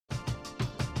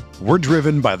We're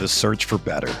driven by the search for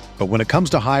better. But when it comes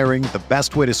to hiring, the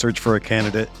best way to search for a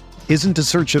candidate isn't to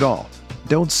search at all.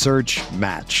 Don't search,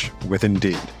 match with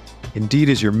Indeed. Indeed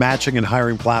is your matching and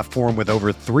hiring platform with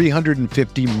over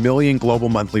 350 million global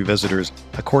monthly visitors,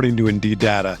 according to Indeed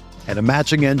data, and a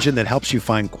matching engine that helps you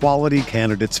find quality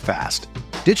candidates fast.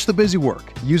 Ditch the busy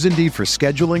work. Use Indeed for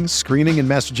scheduling, screening, and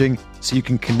messaging so you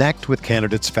can connect with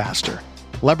candidates faster.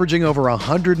 Leveraging over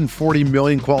 140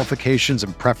 million qualifications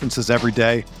and preferences every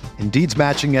day, Indeed's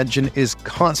matching engine is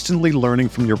constantly learning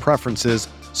from your preferences,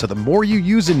 so the more you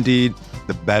use Indeed,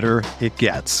 the better it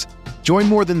gets. Join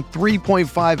more than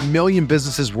 3.5 million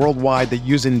businesses worldwide that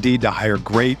use Indeed to hire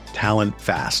great talent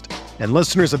fast. And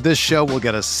listeners of this show will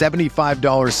get a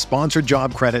 $75 sponsored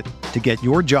job credit to get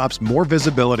your jobs more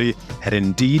visibility at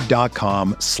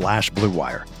Indeed.com/Blue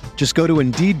Wire. Just go to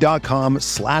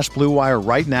Indeed.com/Blue Wire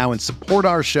right now and support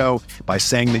our show by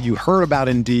saying that you heard about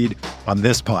Indeed on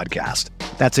this podcast.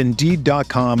 That's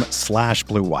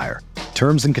Indeed.com/Blue Wire.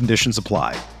 Terms and conditions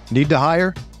apply. Need to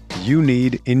hire? You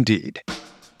need Indeed.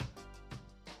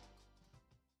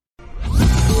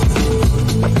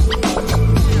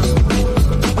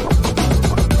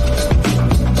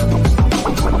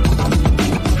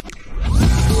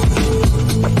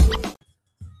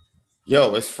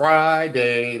 Yo, it's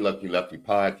Friday, Lucky Lefty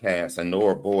Podcast.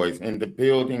 Honora Boys in the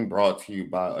building, brought to you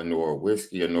by Honora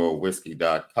Whiskey,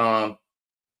 HonoraWhiskey.com.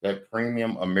 That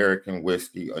premium American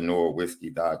whiskey,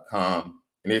 HonoraWhiskey.com.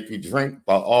 And if you drink,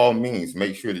 by all means,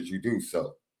 make sure that you do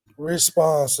so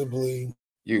responsibly.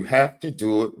 You have to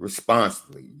do it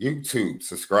responsibly. YouTube,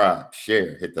 subscribe,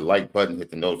 share, hit the like button,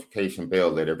 hit the notification bell,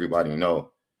 let everybody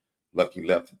know. Lucky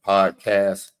Lefty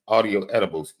Podcast, audio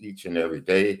edibles each and every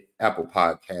day, Apple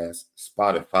Podcasts,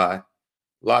 Spotify.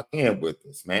 Lock in with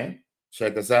us, man.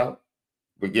 Check us out.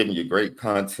 We're giving you great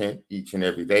content each and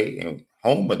every day. And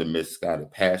home of the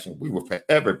misguided passion, we will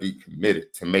forever be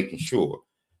committed to making sure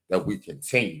that we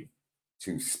continue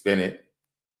to spin it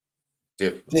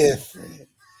different.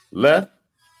 Left,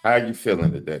 how are you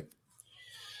feeling today?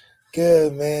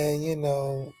 Good, man. You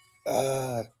know,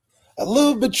 a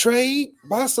little betrayed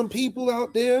by some people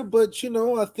out there, but you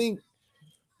know, I think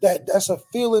that's a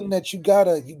feeling that you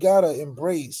gotta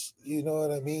embrace. You know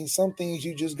what I mean? Some things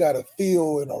you just gotta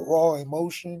feel in a raw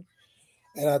emotion,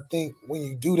 and I think when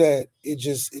you do that, it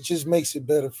just makes it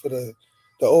better for the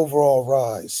overall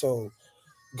ride. So,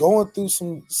 going through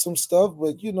some stuff,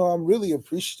 but you know, I'm really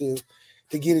appreciative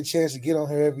to get a chance to get on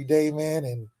here every day, man,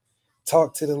 and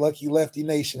talk to the Lucky Lefty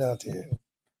Nation out there.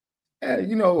 Yeah,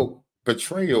 you know,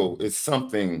 betrayal is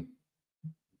something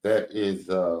that is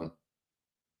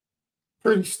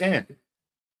pretty standard,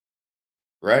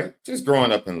 right? Just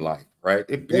growing up in life, right?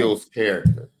 It builds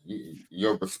character,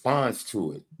 your response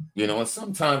to it, you know, and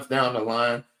sometimes down the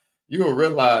line, you'll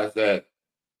realize that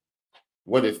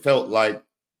what it felt like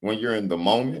when you're in the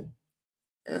moment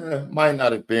might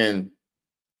not have been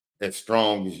as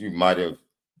strong as you might have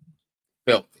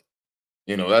felt it.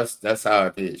 You know, that's how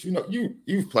it is. You know,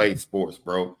 you've played sports,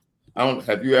 bro.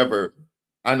 Have you ever,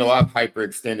 I know I've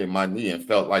hyperextended my knee and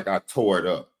felt like I tore it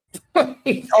up.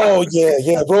 Oh,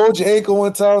 yeah. Rolled your ankle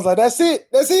one time. I was like, that's it.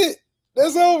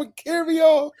 That's over. Carry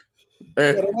on.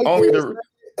 And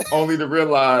only to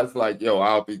realize, like, yo,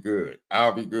 I'll be good.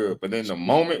 But in the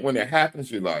moment when it happens,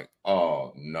 you're like,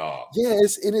 oh, no. Yeah,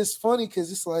 it's funny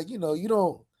because it's like, you know, you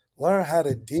don't learn how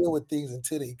to deal with things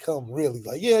until they come really.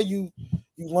 Like, yeah, you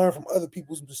learn from other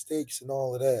people's mistakes and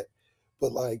all of that.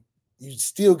 But, like, you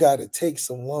still got to take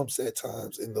some lumps at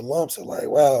times. And the lumps are like,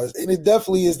 wow. And it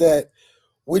definitely is that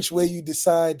which way you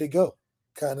decide to go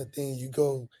kind of thing. You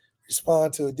go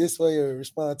respond to it this way or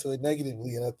respond to it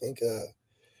negatively. And I think,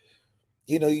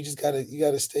 you know, you gotta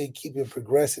keep it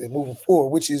progressing and moving forward,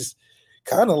 which is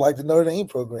kind of like the Notre Dame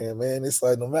program, man. It's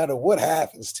like no matter what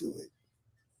happens to it,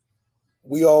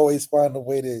 we always find a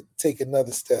way to take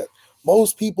another step.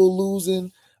 Most people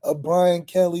losing a Brian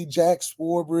Kelly, Jack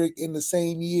Swarbrick in the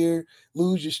same year,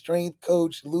 lose your strength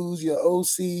coach, lose your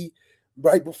OC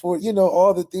right before, you know,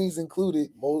 all the things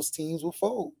included, most teams will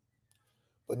fold.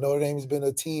 But Notre Dame has been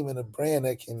a team and a brand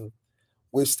that can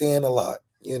withstand a lot,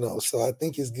 you know. So I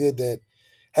think it's good that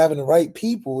having the right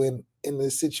people in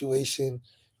this situation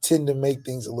tend to make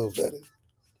things a little better.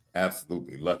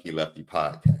 Absolutely. Lucky Lefty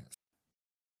Podcast.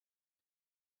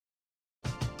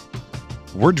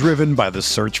 We're driven by the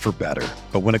search for better.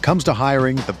 But when it comes to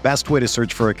hiring, the best way to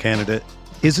search for a candidate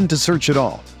isn't to search at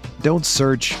all. Don't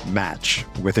search, match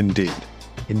with Indeed.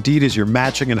 Indeed is your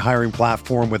matching and hiring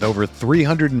platform with over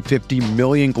 350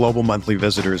 million global monthly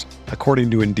visitors, according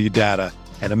to Indeed data,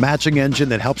 and a matching engine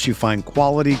that helps you find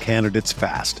quality candidates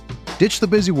fast. Ditch the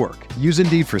busy work. Use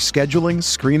Indeed for scheduling,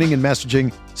 screening, and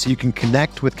messaging so you can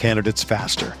connect with candidates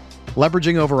faster.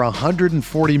 Leveraging over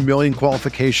 140 million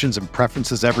qualifications and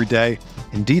preferences every day,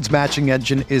 Indeed's matching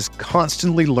engine is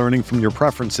constantly learning from your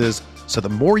preferences, so the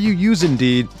more you use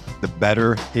Indeed, the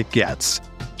better it gets.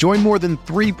 Join more than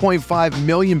 3.5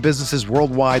 million businesses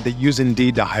worldwide that use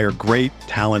Indeed to hire great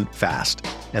talent fast.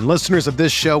 And listeners of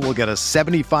this show will get a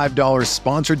 $75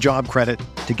 sponsored job credit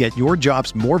to get your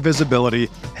jobs more visibility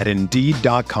at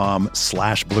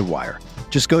Indeed.com/Blue Wire.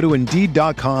 Just go to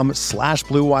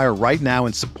Indeed.com/Blue Wire right now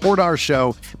and support our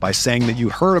show by saying that you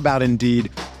heard about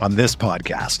Indeed on this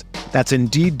podcast. That's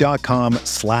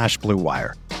Indeed.com/Blue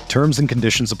Wire. Terms and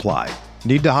conditions apply.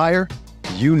 Need to hire?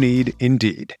 You need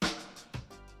Indeed.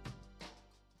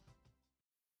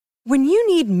 When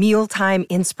you need mealtime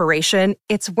inspiration,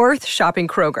 it's worth shopping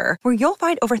Kroger, where you'll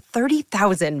find over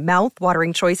 30,000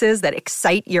 mouth-watering choices that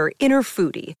excite your inner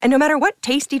foodie. And no matter what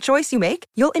tasty choice you make,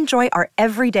 you'll enjoy our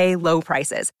everyday low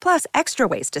prices, plus extra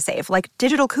ways to save, like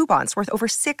digital coupons worth over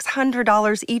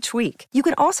 $600 each week. You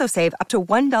can also save up to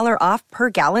 $1 off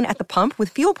per gallon at the pump with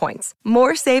fuel points.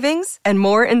 More savings and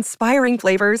more inspiring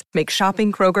flavors make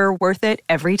shopping Kroger worth it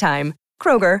every time.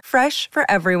 Kroger, fresh for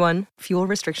everyone. Fuel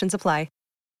restrictions apply.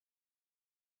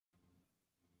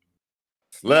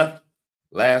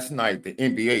 Last night, the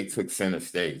NBA took center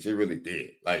stage. It really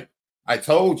did. Like I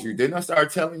told you, didn't I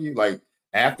start telling you, like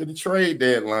after the trade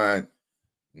deadline,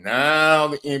 now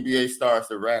the NBA starts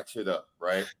to ratchet up,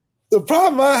 right? The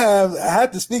problem I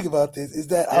have to speak about this, is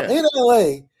that I'm in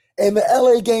LA and the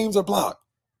LA games are blocked.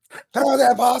 How is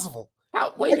that possible?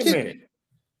 Wait a minute.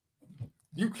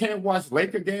 You can't watch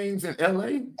Laker games in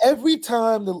LA? Every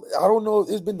time, I don't know,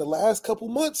 it's been the last couple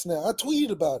months now. I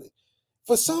tweeted about it.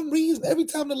 For some reason, every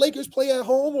time the Lakers play at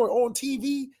home or on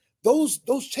TV, those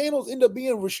channels end up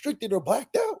being restricted or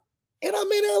blacked out. And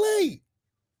I'm in LA.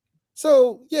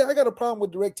 So, yeah, I got a problem with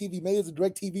DirecTV. Maybe it's a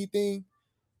DirecTV thing.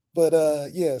 But,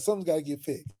 yeah, something's got to get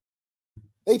fixed.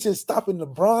 They just stopping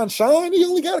LeBron shine. He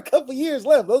only got a couple years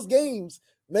left. Those games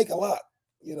make a lot,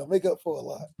 make up for a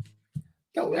lot.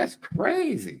 Yo, that's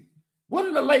crazy. What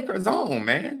are the Lakers on,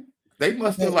 man? They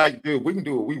must feel like, dude, we can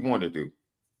do what we want to do.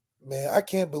 Man, I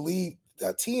can't believe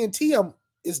TNT,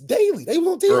 it's daily. They was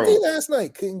on TNT last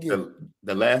night. Couldn't get it.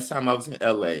 The last time I was in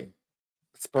LA,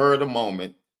 spur of the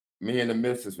moment, me and the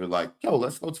missus were like, yo,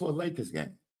 let's go to a Lakers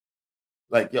game.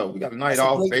 Like, yo, we got a night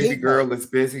off. Baby girl is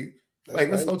busy.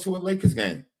 Let's go to a Lakers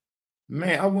game.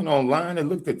 Man, I went online and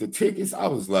looked at the tickets. I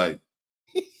was like,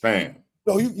 fam.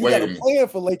 No, you got a plan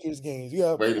for Lakers games. You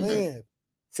got a plan. Minute.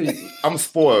 See, I'm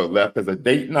spoiled, Left, because a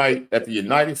date night at the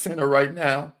United Center right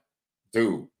now,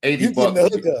 dude,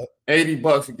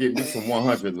 $80 to get me some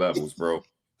 100 levels, bro.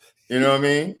 You know what I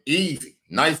mean? Easy.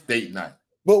 Nice date night.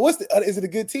 But is it a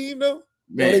good team, though?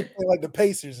 Man. Or they play like the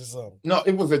Pacers or something? No,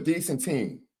 it was a decent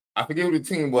team. I forget who the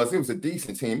team was. It was a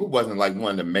decent team. It wasn't like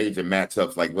one of the major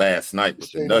matchups like last night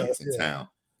with the Nuggets in town.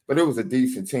 But it was a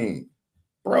decent team.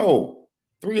 Bro,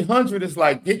 300 is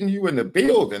like getting you in the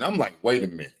building. I'm like, wait a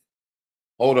minute.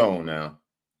 Hold on now.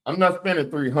 I'm not spending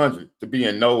 300 to be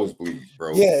in nosebleeds,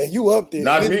 bro. Yeah, you up there.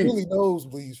 Not it's me. Really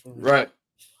nosebleeds for me. Right.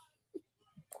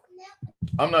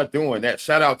 I'm not doing that.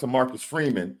 Shout out to Marcus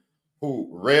Freeman, who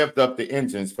revved up the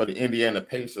engines for the Indiana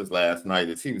Pacers last night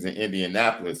as he was in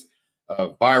Indianapolis. A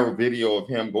viral video of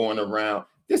him going around.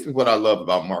 This is what I love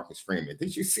about Marcus Freeman.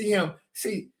 Did you see him?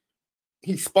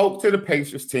 He spoke to the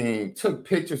Pacers team, took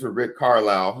pictures with Rick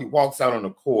Carlisle. He walks out on the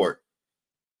court.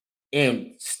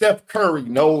 And Steph Curry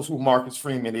knows who Marcus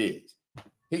Freeman is.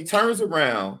 He turns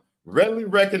around, readily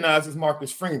recognizes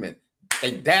Marcus Freeman.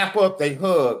 They dap up, they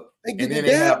hug, and then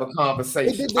they have a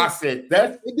conversation. I said,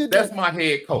 that's my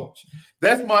head coach.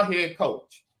 That's my head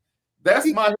coach. That's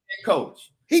my head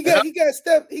coach. He got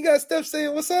Steph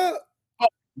saying, what's up? Oh,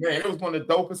 man, it was one of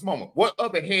the dopest moments. What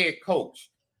other head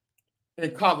coach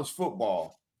in college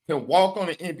football can walk on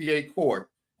an NBA court,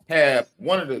 have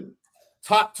one of the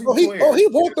top two players? He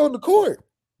walked on the court.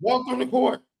 Walked on the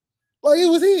court. Like it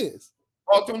was his.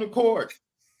 Walked on the court.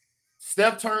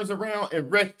 Steph turns around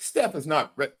and Steph is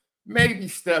not. Maybe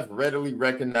Steph readily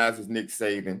recognizes Nick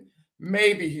Saban.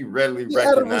 Maybe he readily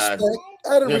recognizes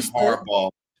Jim Harbaugh.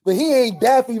 But he ain't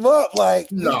dap him up like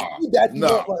he dapped him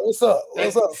up like, what's up?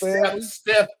 What's up, fam?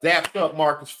 Steph dapped up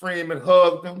Marcus Freeman,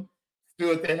 hugged him,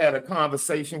 stood there, had a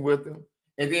conversation with him,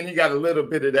 and then he got a little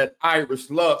bit of that Irish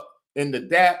luck in the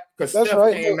dap because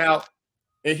Steph came out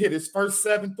and hit his first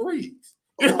 7 threes.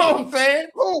 You know what I'm saying?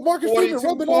 Oh, Marcus Freeman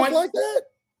rubbing off like that?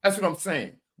 That's what I'm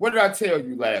saying. What did I tell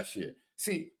you last year?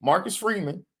 See, Marcus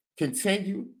Freeman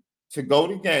continued to go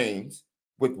to games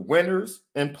with winners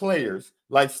and players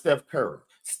like Steph Curry.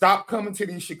 Stop coming to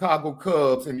these Chicago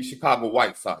Cubs and these Chicago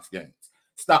White Sox games.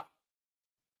 Stop.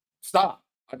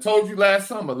 I told you last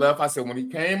summer, Left. I said when he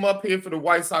came up here for the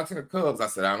White Sox and the Cubs, I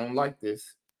said, I don't like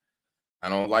this. I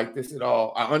don't like this at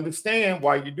all. I understand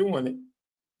why you're doing it.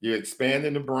 You're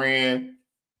expanding the brand.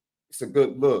 It's a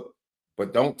good look,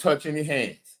 but don't touch any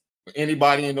hands with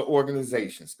anybody in the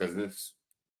organizations because it's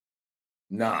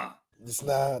It's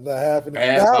not happening.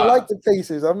 Now, I like the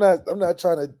Pacers. I'm not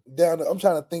trying to I'm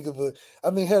trying to think of hell,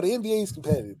 the NBA is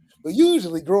competitive, but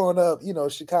usually growing up,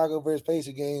 Chicago versus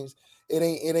Pacer games, it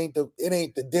ain't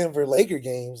the Denver Laker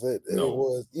games that it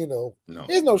was. No.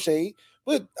 There's no shade,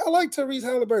 but I like Tyrese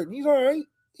Halliburton. He's all right.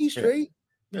 He's straight.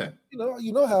 Yeah.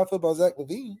 You know how I feel about Zach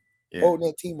LaVine holding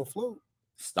that team afloat.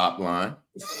 Stop lying.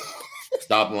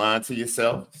 Stop lying to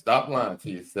yourself. Stop lying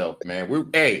to yourself, man.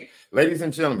 Hey, ladies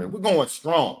and gentlemen, we're going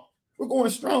strong. We're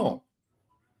going strong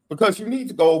because you need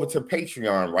to go over to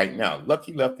Patreon right now.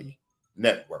 Lucky Lefty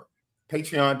Network.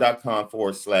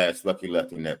 Patreon.com/Lucky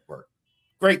Lefty Network.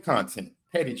 Great content.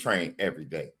 Petty train every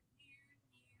day.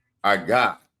 I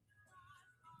got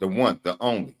the one, the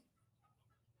only.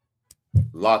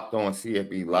 Locked on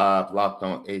CFB Live, Locked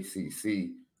on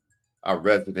ACC. Our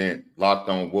resident Locked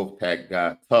on Wolfpack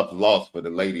guy. Tough loss for the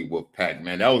Lady Wolfpack,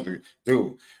 man. That was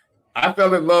dude. I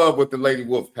fell in love with the Lady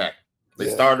Wolfpack. They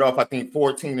started off, I think,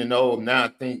 14-0. Now I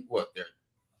think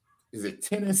is it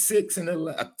 10-6 and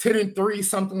 10-3,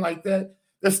 something like that.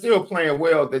 They're still playing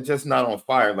well. They're just not on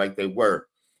fire like they were.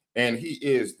 And he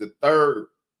is the third.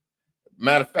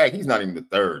 Matter of fact, he's not even the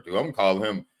third, dude. I'm gonna call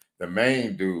him the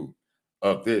main dude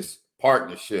of this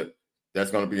partnership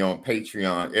that's gonna be on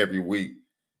Patreon every week.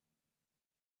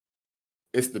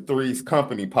 It's the Threes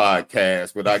Company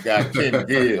podcast, but I got Ken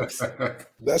Gibbs.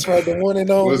 That's right, the one and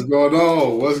only. What's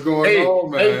going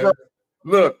on, man? Hey, bro,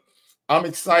 look, I'm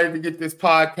excited to get this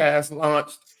podcast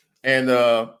launched, and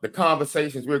the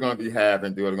conversations we're going to be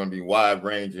having, dude, are going to be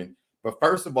wide-ranging. But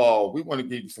first of all, we want to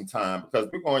give you some time because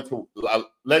we're going to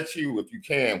let you, if you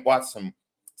can, watch some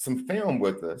film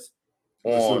with us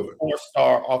on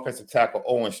four-star offensive tackle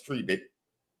Owen Strebig.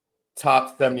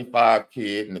 Top 75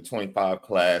 kid in the 25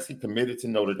 class. He committed to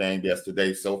Notre Dame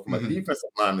yesterday. So from a defensive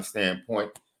lineman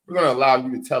standpoint, we're going to allow you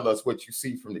to tell us what you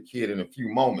see from the kid in a few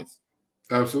moments.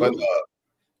 Absolutely.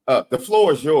 But the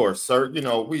floor is yours, sir.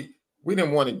 We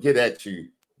didn't want to get at you,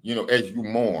 as you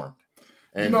mourned.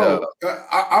 And I'm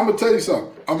going to tell you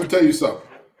something.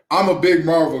 I'm a big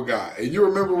Marvel guy. And you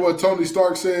remember what Tony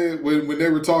Stark said when they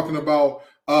were talking about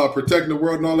protecting the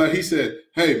world and all that? He said,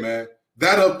 hey, man,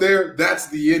 that up there, that's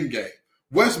the end game.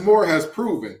 Wes Moore has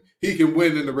proven he can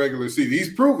win in the regular season.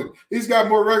 He's proven. He's got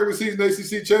more regular season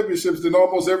ACC championships than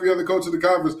almost every other coach in the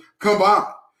conference combined.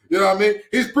 You know what I mean?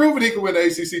 He's proven he can win the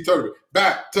ACC tournament.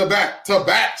 Back-to-back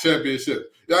championships.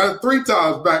 3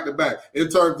 times back-to-back in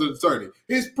terms of the tourney.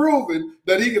 He's proven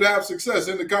that he can have success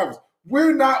in the conference.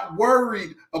 We're not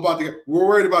worried about we're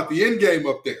worried about the end game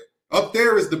up there. Up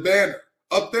there is the banner.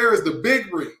 Up there is the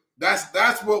big ring.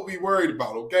 That's what we worried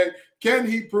about, okay? Can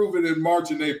he prove it in March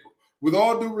and April? With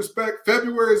all due respect,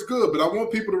 February is good, but I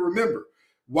want people to remember,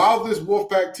 while this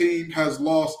Wolfpack team has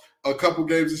lost a couple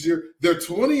games this year, they're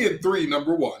 20-3,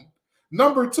 number one.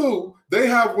 Number two, they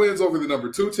have wins over the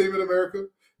number 2 team in America.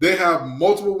 They have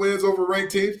multiple wins over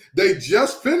ranked teams. They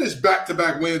just finished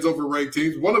back-to-back wins over ranked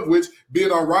teams, one of which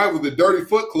being our rival, the Dirty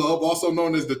Foot Club, also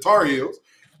known as the Tar Heels.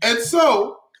 And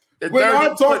so, when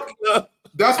I talk...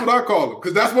 That's what I call them,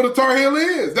 because that's what a Tar Heel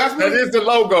is. That is the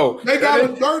logo. They got a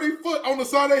dirty foot on the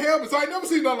side of their helmets. I ain't never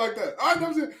seen nothing like that. I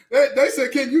never seen. They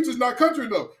said, "Ken, you just not country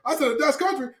enough." I said, "If that's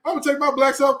country, I'm gonna take my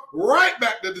black self right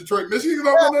back to Detroit, Michigan.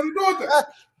 I don't want nothing to do with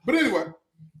that." But anyway,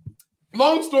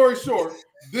 long story short,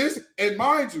 this, and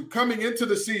mind you, coming into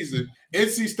the season,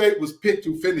 NC State was picked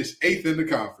to finish 8th in the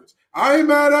conference. I ain't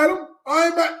mad at them. I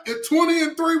ain't mad at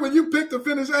 20-3 when you pick to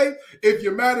finish 8th. If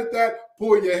you're mad at that,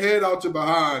 pull your head out your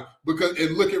behind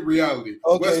and look at reality.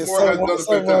 Okay, Westmore has done a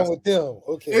fantastic. With them.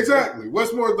 Okay, exactly.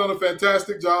 Westmore has done a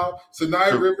fantastic job.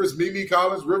 Sanaya Rivers, Mimi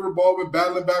Collins, River Baldwin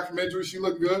battling back from injury. She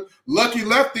looked good. Lucky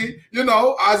Lefty,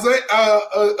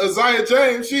 Isaiah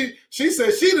James. She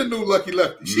said she the new Lucky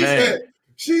Lefty.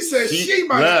 She said she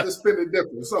might have to spin it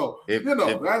different. So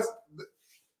that's.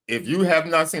 If you have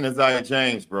not seen Isaiah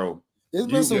James, bro. There's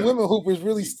been some women hoopers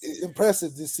really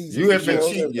impressive this season. You have been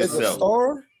cheating yourself. As a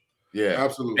star? Yeah,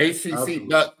 absolutely. ACC. Absolutely.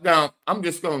 Now, I'm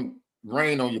just going to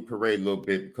rain on your parade a little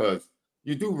bit because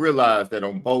you do realize that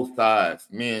on both sides,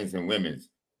 men's and women's,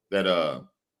 that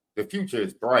the future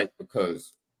is bright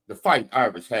because the Fighting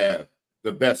Irish have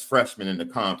the best freshmen in the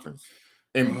conference.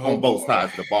 on both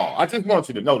sides of the ball. I just want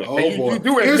you to know that. Oh, you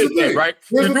do admit that, right?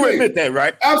 You do admit that,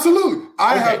 right? Absolutely.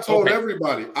 I've told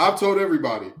everybody,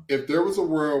 if there was a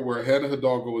world where Hannah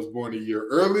Hidalgo was born a year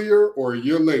earlier or a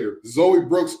year later, Zoe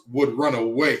Brooks would run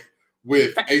away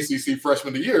with ACC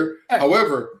Freshman of the Year.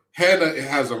 However, Hannah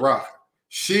has arrived.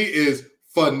 She is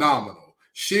phenomenal.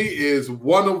 She is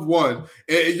one of one.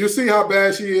 And you see how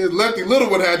bad she is. Lefty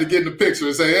Littlewood had to get in the picture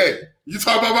and say, hey, you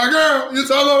talking about my girl. You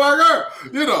talking about my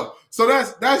girl. You know, so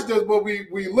that's just what we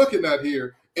looking at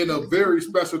here in a very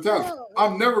special talent.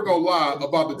 I'm never going to lie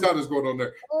about the talent that's going on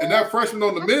there. And that freshman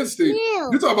on the men's team,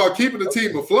 you talking about keeping the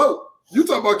team afloat. You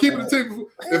talking about keeping the team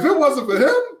afloat. If it wasn't for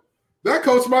him, that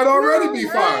coach might already be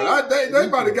fired. They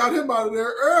might have got him out of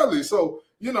there early. So,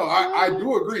 you know, I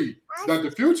do agree that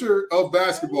the future of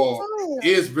basketball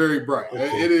is very bright.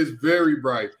 It is very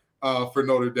bright for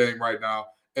Notre Dame right now.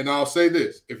 And I'll say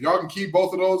this: if y'all can keep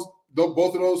both of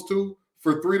those two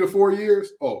for 3 to 4 years,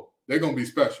 they're gonna be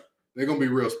special. They're gonna be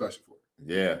real special for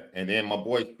you. Yeah, and then my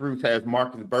boy Bruce has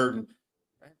Marcus Burton.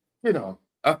 You know,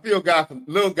 I feel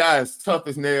little guy is tough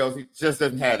as nails. He just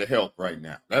doesn't have the help right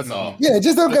now. That's all. Yeah,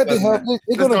 just don't got the help.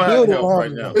 They're gonna build it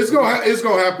right now. It's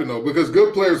gonna happen though, because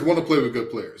good players want to play with good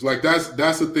players. Like that's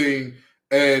the thing.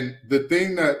 And the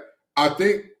thing that I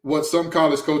think what some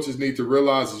college coaches need to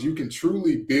realize is you can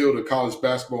truly build a college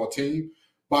basketball team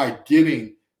by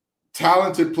getting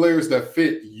talented players that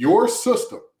fit your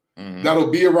system that'll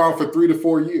be around for 3 to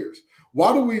 4 years.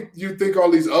 Why do you think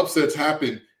all these upsets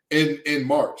happen in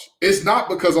March? It's not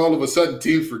because all of a sudden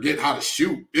teams forget how to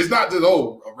shoot. It's not just,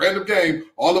 a random game,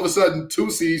 all of a sudden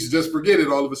 2 seeds just forget it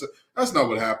all of a sudden. That's not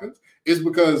what happens. It's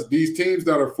because these teams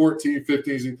that are 14,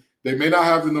 15, they may not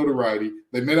have the notoriety.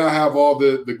 They may not have all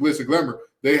the glitz and glamour.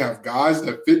 They have guys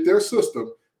that fit their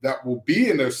system that will be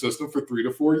in their system for 3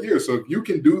 to 4 years. So if you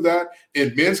can do that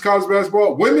in men's college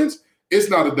basketball, women's, it's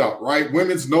not a doubt, right?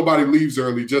 Women's, nobody leaves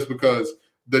early just because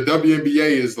the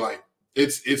WNBA is like,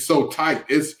 it's so tight.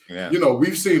 You know,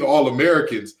 we've seen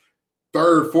All-Americans,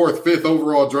 3rd, 4th, 5th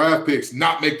overall draft picks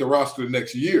not make the roster the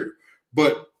next year.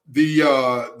 But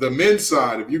the men's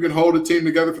side, if you can hold a team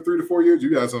together for 3 to 4 years, you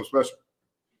got something special.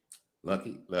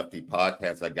 Lucky Lefty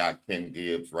Podcast. I got Ken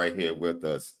Gibbs right here with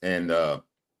us. And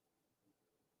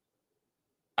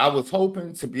I was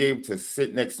hoping to be able to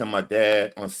sit next to my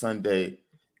dad on Sunday,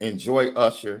 enjoy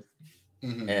Usher.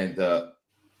 And a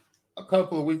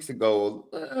couple of weeks ago,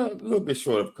 a little bit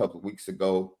short of a couple of weeks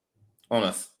ago, on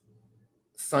a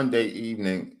Sunday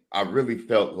evening, I really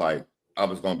felt like I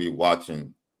was going to be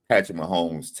watching Patrick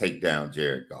Mahomes take down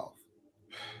Jared Goff.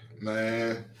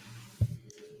 Man,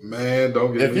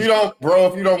 don't get if you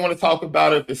don't want to talk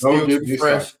about it, it's still too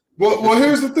fresh. Well,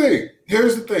 here's the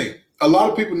thing. A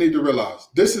lot of people need to realize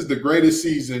this is the greatest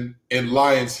season in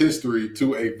Lions history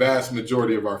to a vast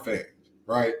majority of our fans,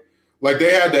 right? Like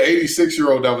they had the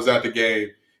 86-year-old that was at the game.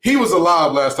 He was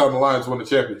alive last time the Lions won the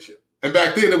championship. And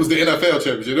back then it was the NFL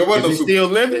championship. There wasn't Is he still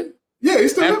living? Yeah,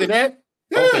 he's still after living. That?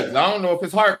 Yeah. Okay, I don't know if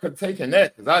his heart could take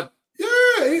that because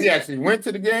he actually went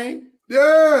to the game.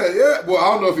 Yeah. Well,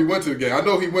 I don't know if he went to the game. I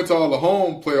know he went to all the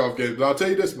home playoff games, but I'll tell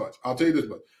you this much.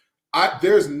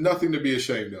 There's nothing to be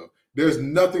ashamed of. There's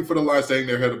nothing for the Lions to hang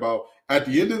their head about. At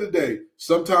the end of the day,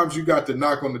 sometimes you got to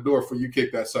knock on the door before you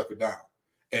kick that sucker down.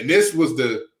 And this was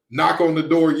the knock on the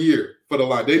door year for the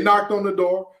Lions. They knocked on the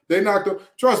door.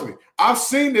 Trust me, I've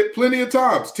seen it plenty of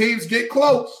times. Teams get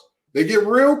close. They get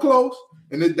real close,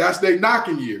 and that's their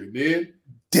knocking year. And then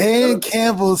Dan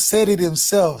Campbell said it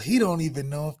himself. He don't even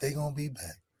know if they're going to be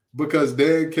back. Because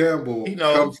Dan Campbell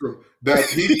comes from that.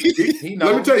 He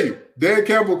let me tell you, Dan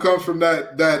Campbell comes from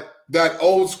that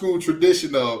old school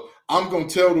tradition of I'm going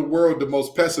to tell the world the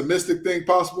most pessimistic thing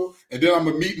possible, and then I'm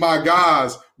going to meet my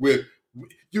guys with,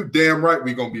 you damn right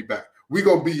we're going to be back. We're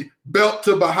going to be belt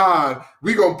to behind.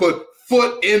 We're going to put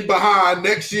foot in behind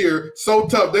next year. So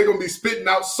tough. They're going to be spitting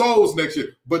out souls next year.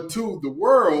 But to the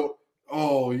world,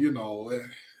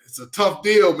 it's a tough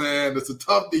deal, man. It's a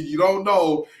tough deal. You don't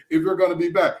know if you're going to be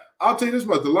back. I'll tell you this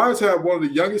much. The Lions have one of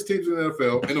the youngest teams in the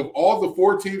NFL. And of all the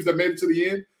 4 teams that made it to the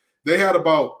end, they had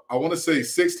about, I want to say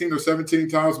 16 or 17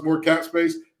 times more cap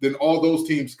space than all those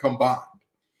teams combined.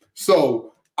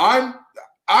 So Dan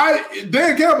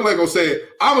Campbell ain't going to say it.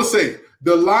 I'm going to say it.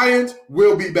 The Lions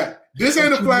will be back. This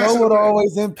ain't a flash. You know what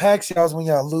always impacts y'all is when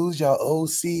y'all lose y'all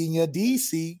OC and your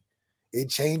DC. It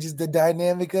changes the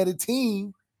dynamic of the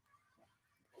team.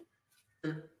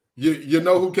 You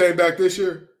know who came back this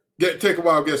year? Take a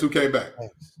wild guess who came back.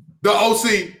 The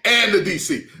OC and the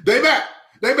DC. They back.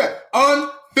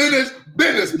 Unfinished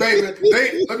business, baby.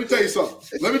 Let me tell you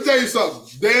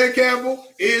something. Dan Campbell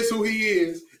is who he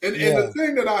is. And the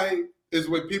thing that I hate is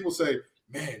when people say,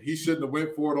 man, he shouldn't have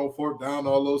went for it on fourth down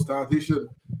all those times. He should.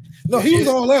 No, he was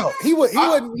all out. He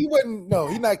wasn't. No,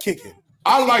 he's not kicking.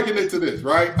 I liken it to this,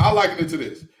 right? I liken it to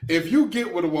this. If you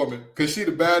get with a woman because she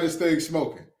the baddest thing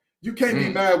smoking, you can't be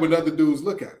mad when other dudes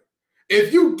look at her.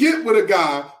 If you get with a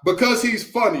guy because he's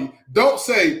funny, don't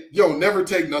say, yo, never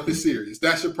take nothing serious.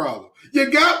 That's your problem. You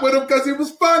got with him because he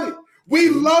was funny. We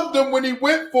loved him when he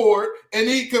went for it and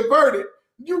he converted.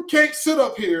 You can't sit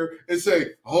up here and say,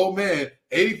 oh, man,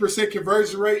 80%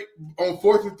 conversion rate on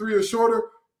 4th and 3 or shorter,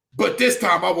 but this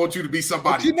time I want you to be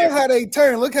somebody. But you know how they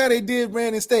turn. Look how they did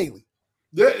Brandon Staley.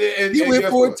 Yeah, and he went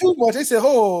for it too much. They said,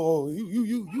 oh,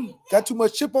 you got too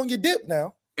much chip on your dip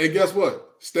now. And guess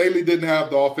what? Staley didn't have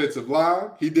the offensive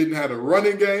line. He didn't have a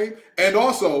running game. And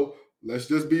also, let's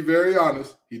just be very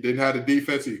honest, he didn't have the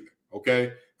defense either,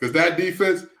 okay? Because that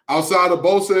defense, outside of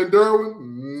Bosa and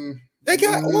Derwin, they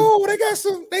got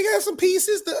some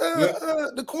pieces.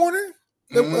 The corner.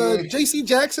 J.C.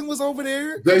 Jackson was over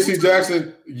there. J.C.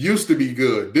 Jackson used to be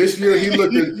good. This year he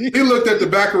looked at the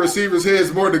back of receivers'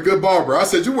 heads more than a good barber. I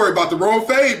said, you worry about the wrong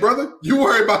fade, brother. You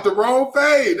worry about the wrong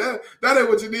fade. That ain't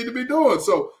what you need to be doing.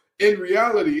 So in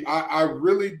reality, I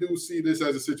really do see this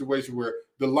as a situation where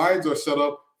the Lions are set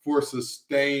up for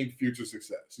sustained future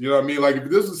success. You know what I mean? Like if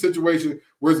this is a situation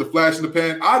where it's a flash in the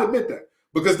pan, I'd admit that.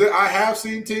 Because I have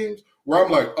seen teams where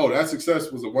I'm like, oh, that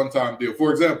success was a one-time deal.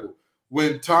 For example,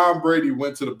 when Tom Brady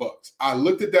went to the Bucs, I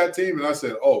looked at that team and I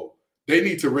said, oh, they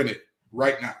need to rent it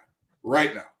right now.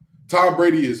 Right now. Tom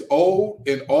Brady is old,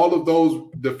 and all of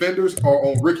those defenders are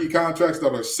on rookie contracts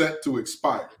that are set to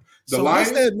expire. So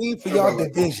what's that mean for y'all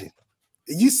division?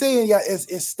 You saying y'all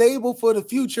it's stable for the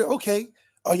future? Okay.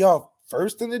 Are y'all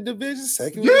first in the division,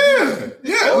 second? Yeah.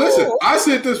 Listen, I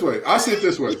see it this way.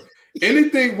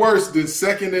 Anything worse than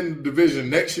second in the division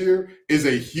next year is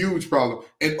a huge problem.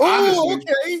 And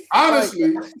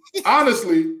honestly,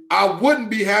 I wouldn't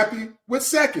be happy with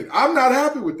second. I'm not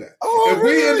happy with that. If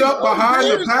we end up behind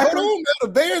the Packers, the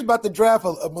Bears about to draft a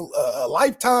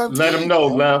lifetime. Let them know,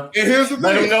 Left. And here's the thing.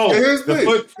 Let them know.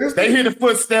 They hear the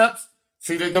footsteps.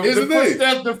 See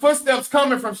the footsteps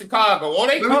coming from Chicago. Oh,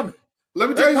 they coming. Let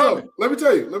me tell you something. Let me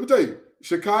tell you.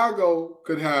 Chicago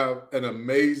could have an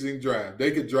amazing draft.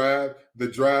 They could draft the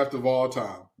draft of all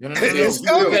time. You could just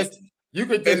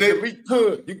delete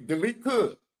could. You delete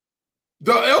could.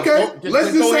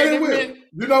 Let's just say it will.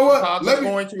 You know what? Chicago's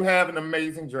going to have an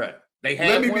amazing draft. They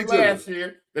had one last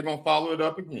year. They're going to follow it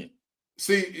up again.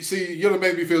 See, you don't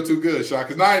make me feel too good, Sean,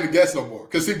 because now I ain't a guest no more.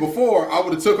 Because, before, I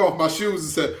would have took off my shoes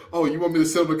and said, oh, you want me to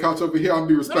sit on the couch over here? I'm going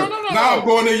to be respectful. No. Now I'm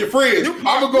going in your fridge. I'm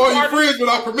going to go in your fridge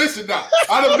without permission now.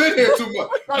 I done been here too much.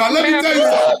 Now, let me tell you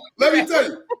something. Let me tell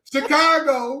you.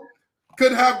 Chicago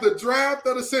could have the draft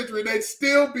of the century, and they'd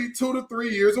still be 2 to 3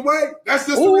 years away. That's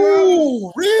just the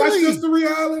reality. Really? That's just the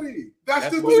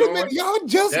reality. Y'all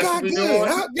just got good.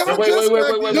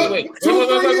 Wait.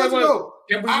 2 3 years ago.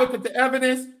 Can we look at the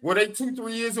evidence? Were they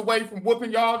 2-3 years away from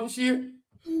whooping y'all this year?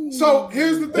 So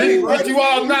here's the thing.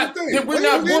 Did we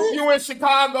not whoop you in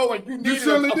Chicago and you needed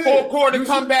a full quarter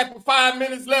comeback with 5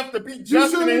 minutes left to beat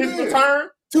Justin in his return?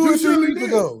 2 or 3 years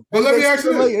ago. But let me ask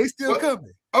you this. They still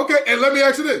coming. Okay, and let me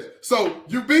ask you this. So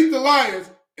you beat the Lions,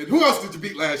 and who else did you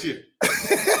beat last year?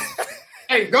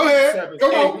 Hey, go ahead.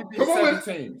 Come on.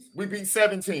 We beat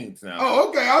 7 teams now. Oh,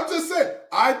 okay. I'm just saying.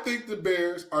 I think the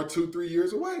Bears are 2-3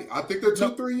 years away. I think they're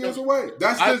 2-3 years away.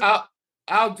 That's just.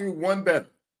 I'll do one better.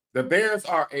 The Bears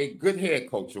are a good head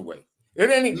coach away. It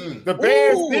ain't the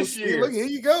Bears this year. Look, here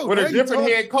you go. With a different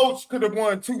head coach, could have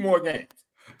won 2 more games.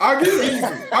 I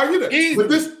get it. Easy.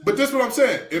 But this is what I'm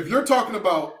saying. If you're talking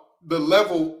about the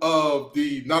level of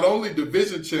the not only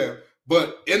division champ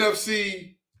but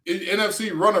NFC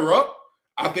runner-up,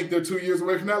 I think they're 2 years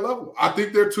away from that level. I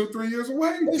think they're 2-3 years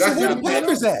away. That's where the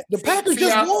Packers at. The Packers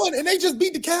just won, and they just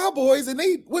beat the Cowboys, and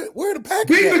where the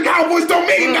Packers beating the Cowboys don't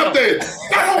mean nothing.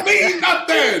 That don't mean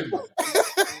nothing.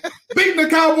 Beating the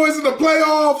Cowboys in the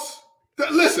playoffs.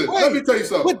 Listen, let me tell you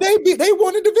something. But they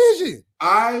won the division.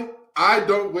 I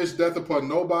don't wish death upon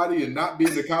nobody, and not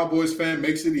being the Cowboys fan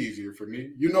makes it easier for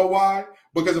me. You know why?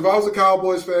 Because if I was a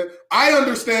Cowboys fan, I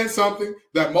understand something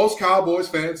that most Cowboys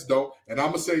fans don't, and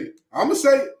I'm going to say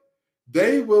it.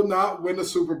 They will not win the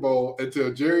Super Bowl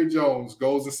until Jerry Jones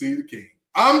goes to see the king.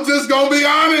 I'm just going to be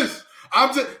honest.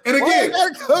 And again,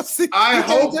 I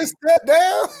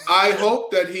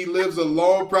hope that he lives a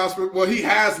long, prosperous. Well, he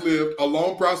has lived a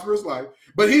long, prosperous life,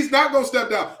 but he's not going to step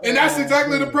down, and that's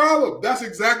exactly the problem. That's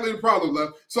exactly the problem,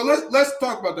 Left. So let's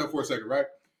talk about that for a second, right?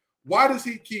 Why does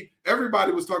he keep?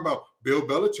 Everybody was talking about Bill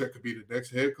Belichick could be the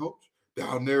next head coach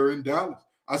down there in Dallas.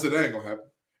 I said that ain't gonna happen,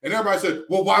 and everybody said,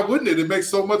 "Well, why wouldn't it? It makes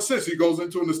so much sense." He goes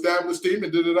into an established team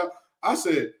and da da da. I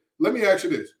said, let me ask you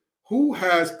this. Who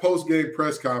has post-game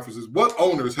press conferences? What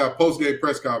owners have post-game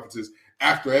press conferences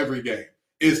after every game?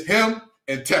 It's him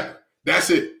and Tepper. That's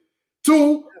it.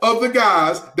 Two of the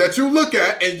guys that you look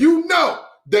at and you know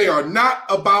they are not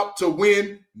about to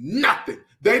win nothing.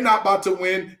 They not about to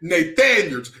win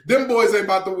Nathaniels. Them boys ain't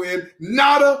about to win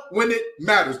nada when it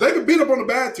matters. They can beat up on the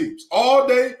bad teams all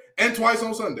day and twice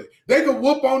on Sunday. They can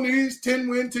whoop on these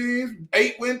 10-win teams,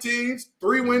 8-win teams,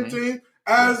 3-win teams,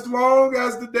 as long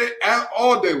as the day,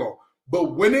 all day long.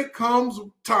 But when it comes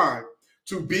time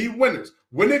to be winners,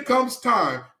 when it comes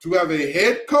time to have a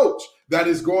head coach that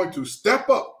is going to step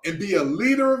up and be a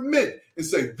leader of men and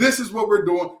say, this is what we're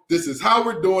doing, this is how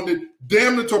we're doing it,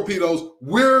 damn the Torpedoes,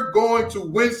 we're going to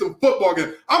win some football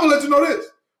games. I'm going to let you know this.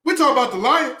 We're talking about the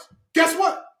Lions. Guess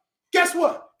what?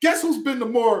 Guess who's been to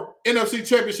more NFC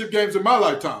championship games in my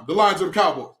lifetime? The Lions or the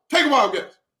Cowboys? Take a wild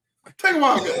guess.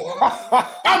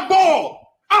 I'm bald.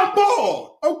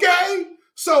 Okay?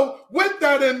 So with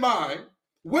that in mind,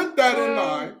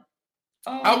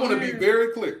 I want to be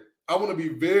very clear.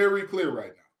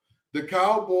 Right now. The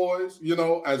Cowboys,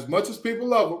 as much as people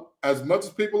love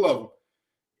them,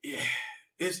 yeah,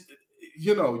 it's,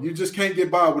 you just can't get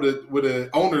by with an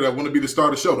owner that want to be the star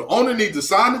of the show. The owner needs to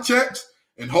sign the checks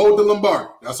and hold the Lombardi.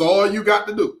 That's all you got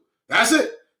to do. That's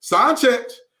it. Sign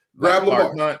checks, grab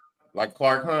Lombardi. Like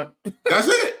Clark Hunt. That's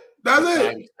it.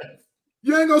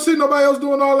 You ain't gonna see nobody else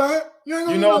doing all that.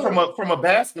 From a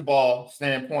basketball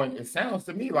standpoint, it sounds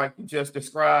to me like you just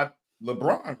described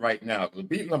LeBron right now.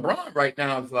 Beating LeBron right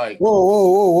now is like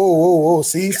whoa.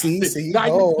 See.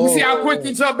 Like, you see how quick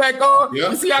he jumped back on?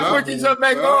 Yeah, See,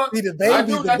 the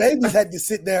babies had to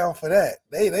sit down for that.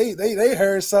 They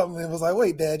heard something and was like,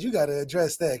 wait, Dad, you got to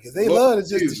address that because they love to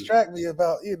just distract me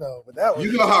about, but that was.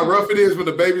 You know how rough it is when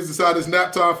the babies decide it's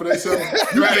nap time for themselves?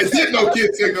 You ain't get no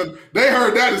kids. They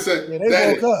heard that and said,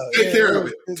 Daddy, take care of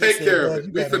it. Take care of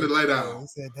it. We finna lay down. He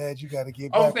said, Dad, you got to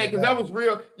get back. Okay, because that was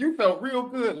real. You felt real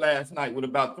good last night with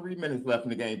about 3 minutes left in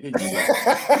the game, didn't you?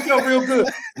 You felt real good.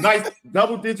 Nice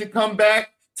double-digit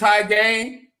comeback, tie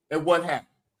game, and what happened?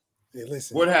 Hey,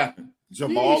 listen. What happened?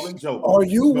 Jamal and Joker. Are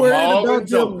you worried about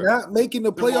them not making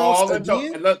the playoffs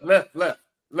again?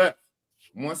 Left.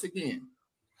 Once again,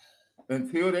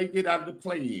 until they get out of the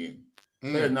play-in,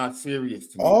 they're not serious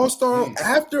to me.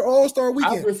 After All-Star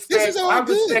weekend. I respect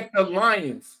the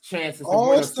Lions' chances to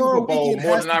win a Super Bowl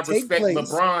more than I respect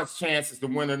LeBron's chances to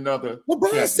win another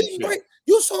LeBron's sitting right.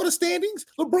 You saw the standings.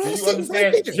 LeBron's sitting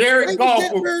right there. Jared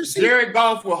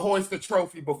Goff will hoist the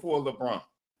trophy before LeBron.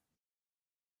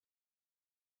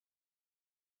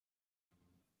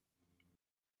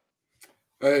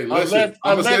 Hey, listen.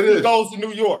 Unless he goes to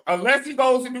New York. I'm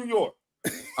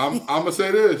gonna say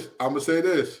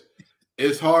this.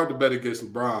 It's hard to bet against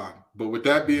LeBron, but with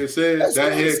that being said,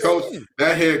 that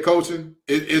head coaching,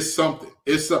 it's something.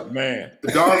 It's something. Man,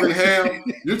 Darvin Ham,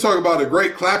 you talk about a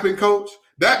great clapping coach.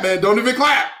 That man don't even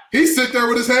clap. He sit there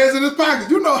with his hands in his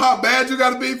pockets. You know how bad you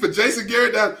got to be for Jason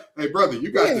Garrett. Hey, brother,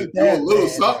 you got to do a little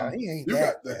something. He ain't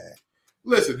that bad.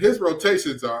 Listen, his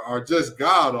rotations are just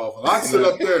god awful. I sit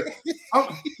up there.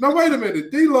 No, wait a minute.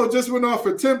 D-Lo just went off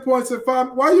for 10 points and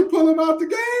 5. Why you pull him out the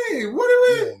game? What are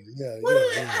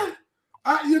we?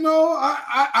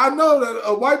 I know that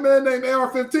a white man named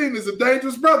AR-15 is a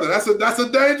dangerous brother. That's a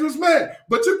dangerous man.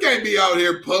 But you can't be out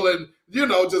here pulling,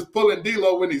 just pulling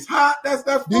D-Lo when he's hot. That's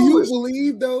foolish. Do you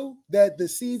believe though that the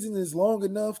season is long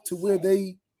enough to where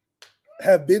they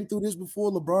have been through this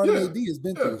before? LeBron and AD has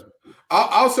been through this before.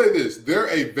 I'll say this: they're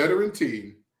a veteran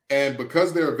team, and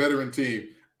because they're a veteran team,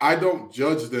 I don't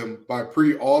judge them by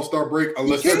pre-All-Star break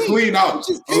unless they're clean out.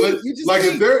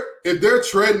 If they're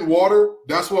treading water,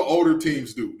 that's what older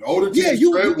teams do. The older teams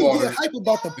tread water. Get hype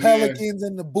about the Pelicans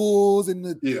and the Bulls and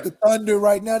the Thunder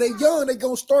right now. They're young. They're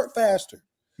going to start faster.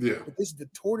 Yeah. But this is the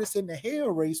tortoise and the hare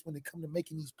race when it comes to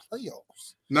making these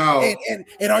playoffs. Now,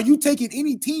 and are you taking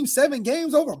any team 7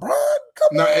 games over Bron?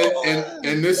 Come on.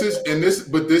 And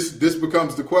this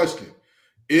becomes the question.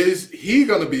 Is he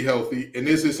going to be healthy, and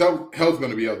is his health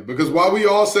going to be healthy? Because while we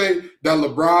all say that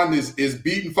LeBron is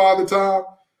beating Father Time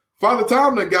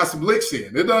done got some licks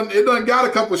in. It done got a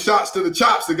couple shots to the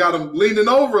chops that got him leaning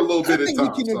over a little bit. I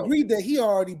think we can agree that he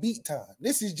already beat Time.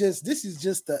 This is just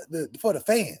the for the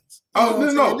fans.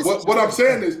 What I'm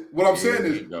saying is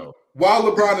while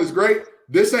LeBron is great,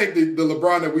 this ain't the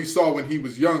LeBron that we saw when he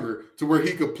was younger, to where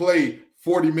he could play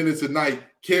 40 minutes a night,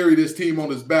 carry this team on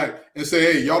his back, and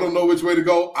say, hey, y'all don't know which way to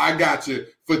go? I got you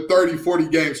for 30, 40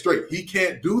 games straight. He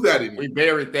can't do that anymore. We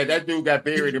buried that. That dude got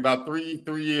buried about three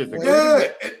years ago.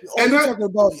 Yeah. And you're talking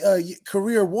about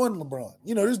career one LeBron.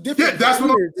 There's different. Yeah, that's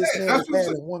what I'm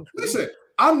saying. Listen,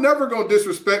 I'm never going to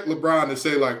disrespect LeBron and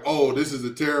say like, oh, this is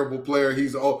a terrible player.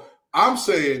 I'm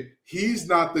saying he's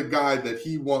not the guy that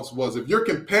he once was. If you're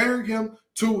comparing him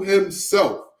to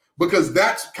himself, because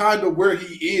that's kind of where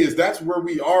he is. That's where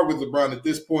we are with LeBron at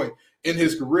this point in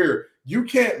his career. You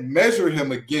can't measure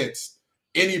him against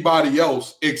anybody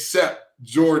else except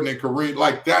Jordan and Kareem.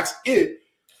 Like, that's it.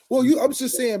 Well, I'm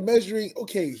just saying measuring,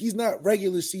 okay, he's not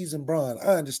regular season Bron.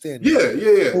 I understand that.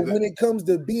 Yeah. But when it comes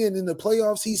to being in the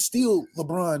playoffs, he's still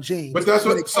LeBron James. But that's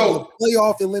what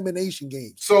playoff elimination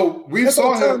games. So we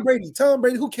saw Tom Brady. Tom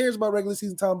Brady, who cares about regular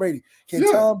season Tom Brady? Can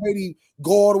Tom Brady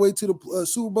go all the way to the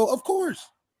Super Bowl? Of course.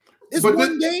 It's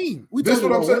one game. We talking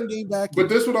about one game back. But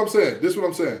this is what I'm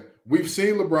saying. We've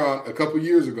seen LeBron a couple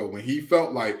years ago when he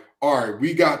felt like, all right,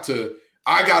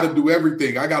 I got to do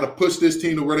everything. I got to push this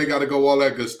team to where they got to go, all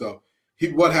that good stuff.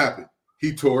 What happened?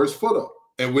 He tore his foot up.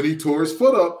 And when he tore his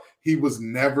foot up, he was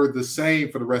never the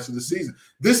same for the rest of the season.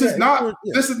 This is not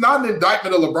an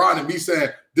indictment of LeBron and me saying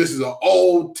this is an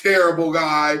old, terrible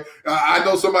guy. I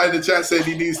know somebody in the chat said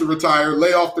he needs to retire.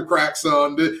 Lay off the crack,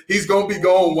 son. He's going to be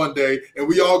gone one day, and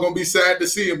we all going to be sad to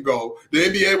see him go. The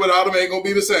NBA without him ain't going to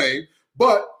be the same.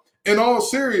 But in all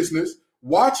seriousness,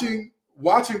 watching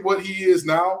what he is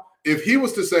now, if he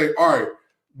was to say, all right,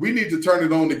 we need to turn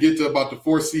it on to get to about the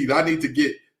 4th seed. I need to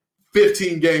get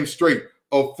 15 games straight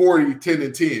of 40, 10,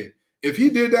 and 10. If he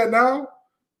did that now,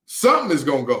 something is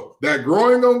going to go. That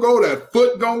groin going to go, that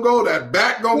foot going to go, that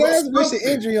back going to go. He has an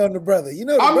injury on the brother. You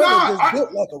know, the brother just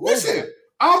built like a robot. Listen,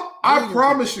 I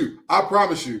promise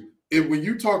you, if when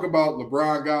you talk about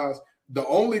LeBron guys, the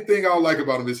only thing I like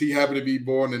about him is he happened to be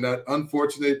born in that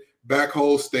unfortunate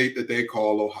backhole state that they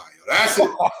call Ohio. That's it.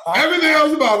 Everything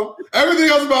else about him, I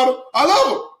love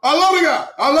him. I love the guy.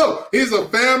 I love him. He's a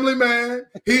family man.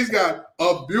 He's got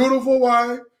a beautiful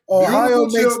wife. Ohio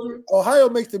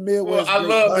makes the Midwest. I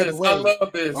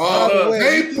love this.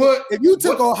 If you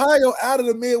took Ohio out of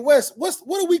the Midwest, what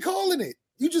are we calling it?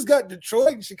 You just got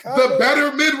Detroit and Chicago. The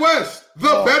better Midwest.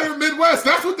 Better Midwest.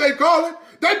 That's what they call it.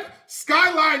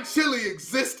 Skyline chili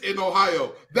exists in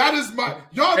Ohio. That is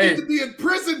y'all need to be in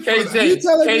prison for that. You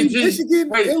telling me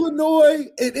Michigan, Illinois,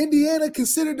 and Indiana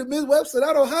considered the Midwest and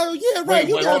not Ohio? Yeah, right.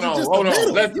 Hold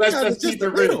on. Let's keep it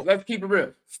real. Let's keep it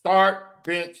real. Start,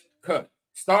 bench, cut.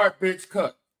 Start, bench,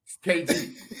 cut.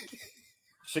 KG.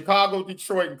 Chicago,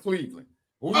 Detroit, and Cleveland.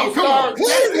 Come on. Hold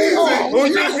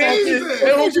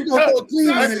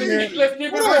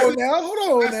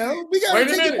on now. We got to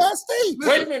take it by state.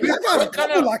 Wait a minute. I got a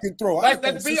couple I can throw.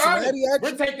 Let's be honest.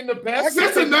 We're taking the best.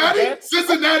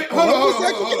 Cincinnati. Hold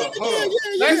on.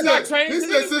 Let's not change it. He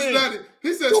said Cincinnati.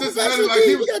 He said Cincinnati like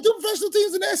he was. We got 2 professional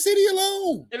teams in that city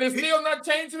alone. And it's still not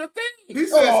changing a thing. He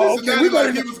said Cincinnati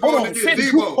like he was going to get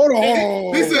Debo. Hold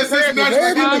on. He said Cincinnati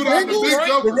like he was going to the big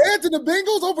jumper. The Reds and the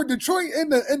Bengals over Detroit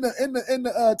and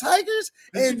the Tigers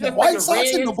and the White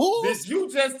Sox and the Bulls. Did you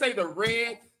just say the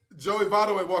Reds? Joey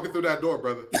Votto ain't walking through that door,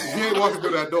 brother. He ain't walking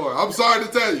through that door. I'm sorry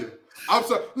to tell you. I'm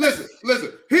sorry. Listen.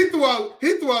 He threw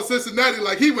out Cincinnati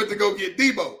like he went to go get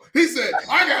Debo. He said,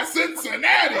 I got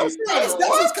Cincinnati. That's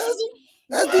his cousin?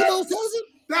 That's Debo's cousin?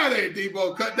 That ain't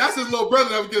Debo cut. That's his little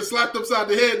brother that would get slapped upside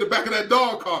the head in the back of that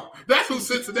dog car. That's who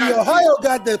Cincinnati is. Ohio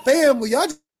got the family. Y'all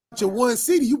just your one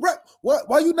city.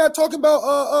 Why you not talking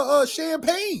about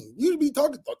Champaign? You be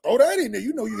talking, throw that in there.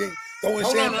 You know you ain't throwing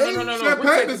Champaign. No.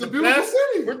 Champaign is a beautiful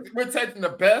city. We're taking the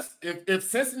best. If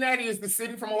Cincinnati is the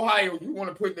city from Ohio, you want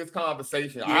to put in this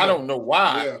conversation. Yeah. I don't know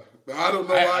why. Yeah, I don't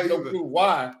know why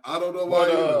either. I don't know why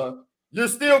either. You're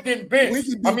still getting benched.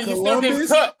 You're still getting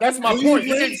cut. That's my point.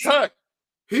 You're getting cut.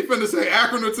 He finna say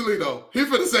Akron or Toledo. He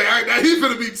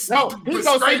finna be he's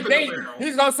gonna say Dayton.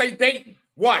 He's gonna say Dayton.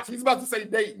 Watch, he's about to say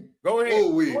Dayton. Go ahead.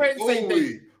 Go ahead and say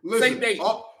Dayton. Listen, say Dayton.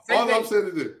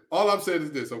 All I'm saying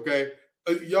is this, okay?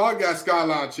 Y'all got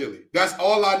Skyline Chili. That's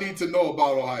all I need to know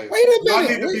about Ohio. Wait a minute. Y'all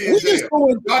need to be in jail.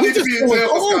 Y'all need to be in jail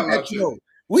for Skyline Chili.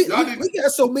 We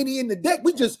got so many in the deck.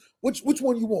 We just which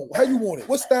one you want? How you want it?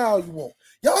 What style you want?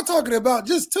 Y'all talking about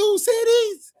just 2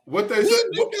 cities? What they say?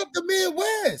 Look up the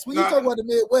Midwest. When you talk about the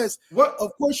Midwest,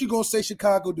 of course you're gonna say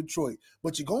Chicago, Detroit,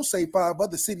 but you're gonna say 5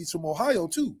 other cities from Ohio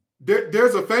too.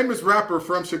 There's a famous rapper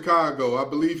from Chicago. I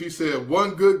believe he said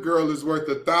 1 good girl is worth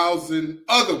 1,000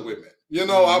 other women. You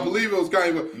know, I believe it was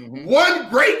kind of one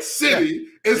great city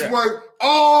is worth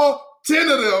all 10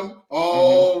 of them.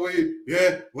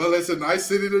 Well, it's a nice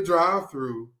city to drive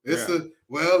through. It's a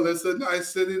nice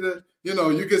city to,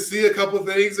 you can see a couple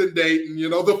things in Dayton.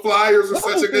 The Flyers are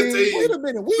such a good team. Wait a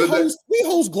minute. We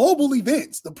host global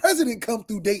events. The president come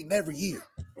through Dayton every year.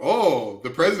 Oh,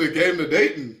 the president came to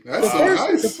Dayton. That's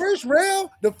nice. The first round,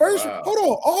 hold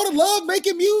on, all the love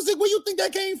making music. Where you think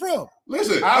that came from?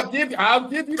 Listen, I'll give you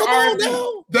Come on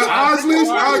now. The Osleys,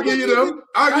 I'll give you them.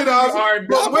 I'll give you Osleys.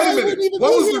 But wait a minute.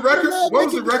 What was the record? What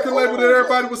was the record label that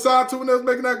everybody was signed to when they was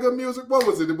making that good music? What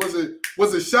was it?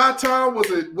 Was it Chi-Town? Was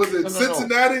it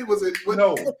Cincinnati? No. Was it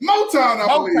Motown? I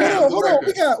believe. Hold on.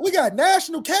 We got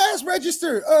National Cash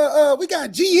Register. We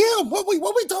got GM. What we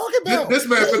talking about? This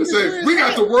man finna say we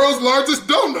got the world's largest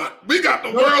donut. We got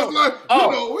the world's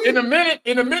largest. In a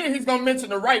minute, he's gonna mention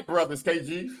the Wright brothers,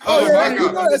 KG. My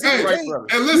God.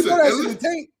 And listen.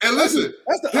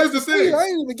 Here's the thing. I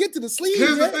didn't even get to the sleeve.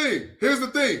 Here's the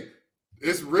thing.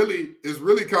 It's really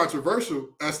controversial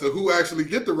as to who actually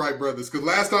get the Wright brothers. Because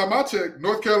last time I checked,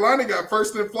 North Carolina got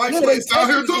first in flight plates down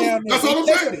here too. That's what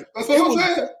I'm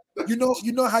saying. You know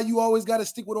how you always got to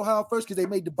stick with Ohio first because they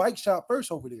made the bike shop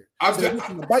first over there.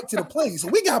 From the bike to the plane, so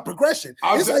we got progression.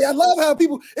 I love how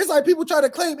people try to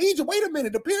claim Egypt. Wait a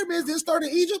minute, the pyramids didn't start in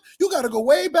Egypt. You got to go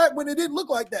way back when it didn't look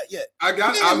like that yet. I'm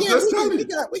just telling you.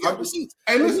 We got receipts.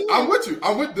 Hey, listen, I'm with you.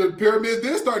 I'm with the pyramids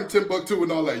did start in Timbuktu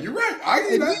and all that. You're right.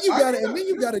 Then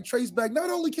you got to trace back. Not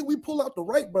only can we pull out the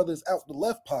Wright brothers out the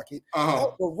left pocket,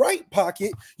 out the right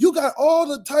pocket, you got all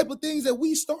the type of things that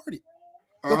we started.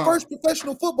 The first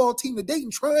professional football team, the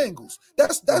Dayton Triangles.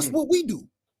 That's what we do.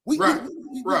 Right.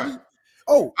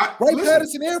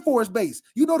 Wright-Patterson Air Force Base.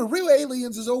 You know the real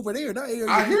aliens is over there. Not area.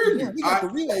 I hear you. We got the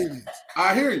real aliens.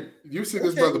 I hear you. You see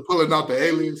this brother pulling out the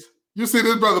aliens?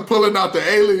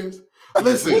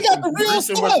 Listen, we got the real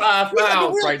stuff. With 5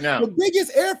 fouls right now. The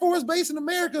biggest Air Force base in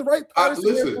America, right?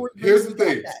 Listen, here's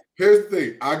the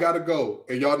thing. I gotta go,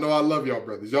 and y'all know I love y'all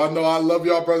brothers. Y'all know I love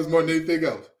y'all brothers more than anything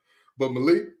else. But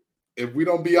Malik, if we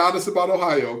don't be honest about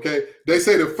Ohio, okay, they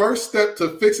say the first step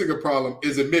to fixing a problem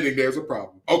is admitting there's a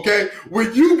problem, okay?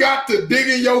 When you got to dig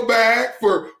in your bag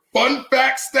for fun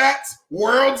fact stats,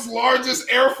 world's largest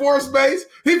Air Force base,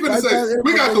 he's going to say,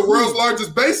 we got the world's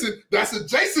largest basin that's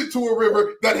adjacent to a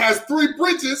river that has 3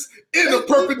 bridges in a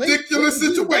perpendicular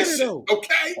situation,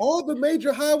 okay? All the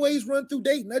major highways run through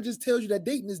Dayton. That just tells you that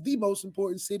Dayton is the most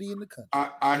important city in the country.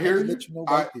 I hear you.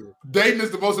 Dayton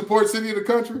is the most important city in the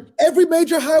country? Every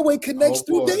major highway connects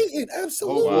through Dayton.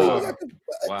 Absolutely. Oh,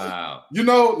 wow. You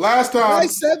know, last time.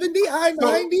 I-70,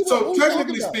 I-90. So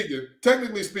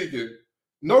technically speaking,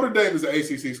 Notre Dame is an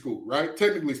ACC school, right?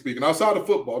 Technically speaking, outside of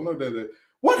football, Notre Dame.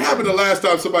 What happened the last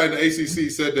time somebody in the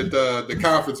ACC said that the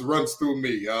conference runs through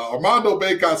me? Armando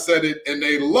Bacot said it, and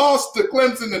they lost to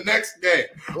Clemson the next game.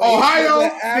 Ohio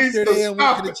needs to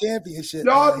stop it. Championship.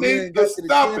 Y'all need to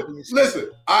stop it. Listen,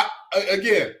 I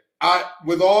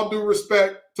with all due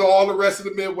respect to all the rest of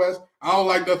the Midwest, I don't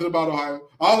like nothing about Ohio.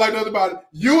 I don't like nothing about it.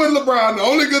 You and LeBron, the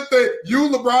only good thing, you,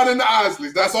 LeBron, and the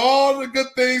Isleys. That's all the good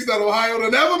things that Ohio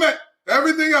done ever met.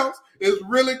 Everything else is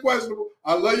really questionable.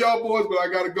 I love y'all boys, but I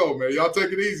got to go, man. Y'all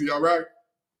take it easy, all right?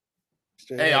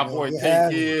 Hey, our boy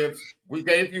Tate Gibbs, we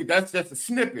gave you, that's just a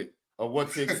snippet of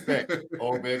what to expect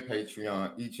over at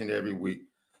Patreon each and every week.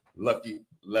 Lucky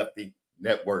Lefty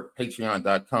Network,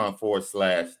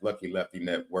 patreon.com/Lucky Lefty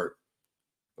Network,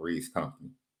 Three's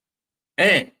Company.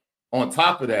 And on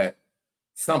top of that,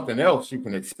 something else you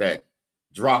can expect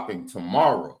dropping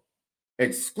tomorrow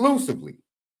exclusively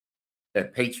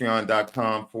at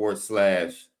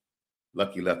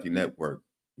patreon.com/Lucky Lefty Network.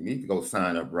 You need to go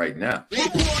sign up right now. He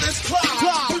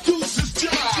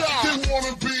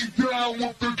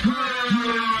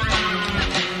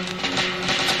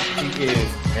is,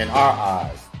 in our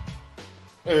eyes,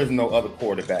 there is no other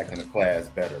quarterback in the class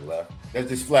better, Left. That's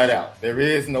just flat out. There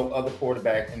is no other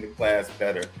quarterback in the class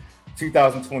better.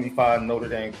 2025 Notre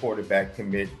Dame quarterback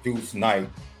commit Deuce Knight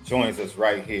joins us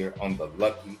right here on the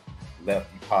Lucky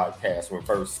Lefty podcast,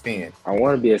 Reverse Spin. I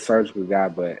want to be a surgical guy,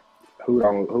 but who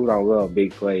don't love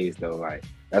big plays though? Like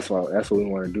that's what we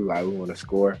want to do. Like we want to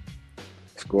score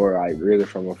like really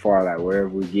from afar. Like wherever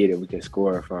we get it, we can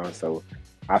score it from. So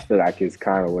I feel like it's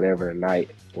kind of whatever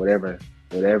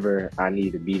I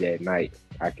need to be that night,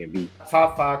 I can be.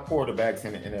 Top 5 quarterbacks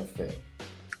in the NFL.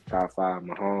 Top 5: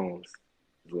 Mahomes,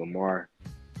 Lamar.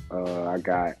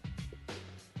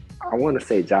 I want to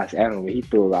say Josh Allen, but he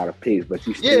threw a lot of picks, but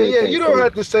you still you don't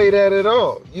have to say that at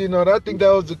all. You know, I think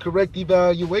that was the correct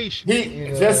evaluation.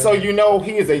 Just so you know,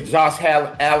 he is a Josh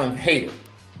Allen hater,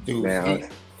 dude. Man,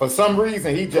 for some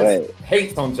reason, he just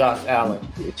hates on Josh Allen.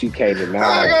 But you can't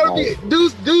deny.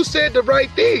 Deuce said the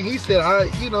right thing. He said,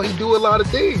 he do a lot of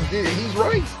things. He's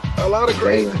right. A lot of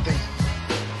crazy things.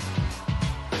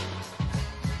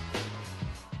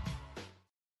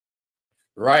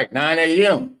 Right, 9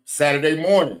 a.m. Saturday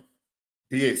morning.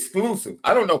 The exclusive.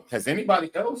 I don't know. Has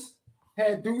anybody else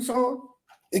had Deuce on?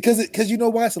 Because you know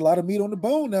why? It's a lot of meat on the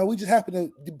bone now. We just happen to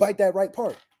bite that right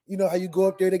part. You know how you go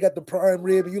up there, they got the prime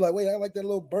rib, and you're like, wait, I like that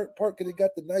little burnt part because it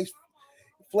got the nice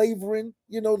flavoring.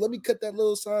 Let me cut that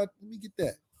little side. Let me get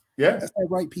that. Yeah. That's that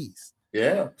right piece.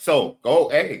 Yeah. So go,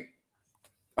 hey,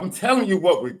 I'm telling you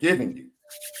what we're giving you.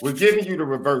 We're giving you the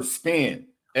reverse spin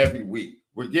every week.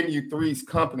 We're giving you Three's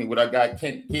Company with our guy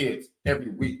Kent Gibbs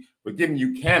every week. We're giving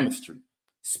you chemistry,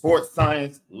 sports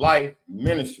science, life,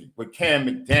 ministry with Cam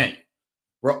McDaniel.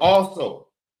 We're also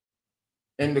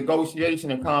in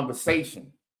negotiation and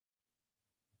conversation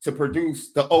to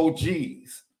produce the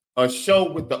OGs, a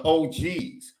show with the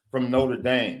OGs from Notre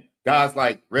Dame. Guys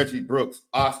like Reggie Brooks,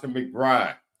 Oscar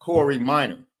McBride, Corey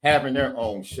Minor having their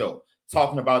own show,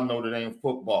 talking about Notre Dame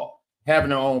football, having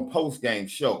their own post-game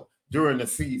show during the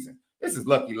season. This is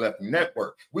Lucky Lefty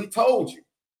Network. We told you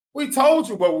what we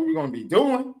were going to be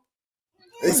doing.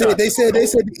 They said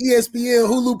the ESPN,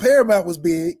 Hulu, Paramount was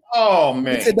big. Oh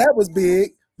man, they said that was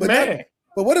big. But man,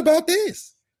 but what about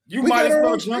this? You might as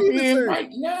well jump in right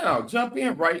now. Jump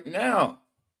in right now.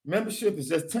 Membership is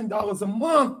just $10 a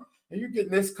month, and you're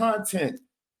getting this content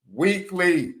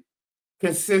weekly,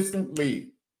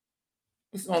 consistently.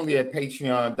 It's only at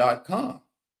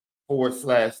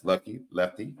patreon.com/Lucky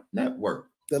Lefty Network.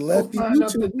 The Lefty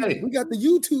YouTube. We got the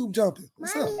YouTube jumping.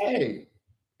 What's up? Hey,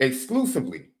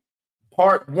 exclusively.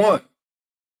 Part one.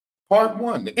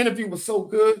 The interview was so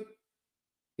good.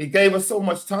 He gave us so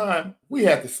much time. We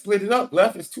had to split it up.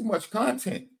 It's too much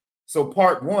content. So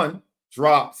part one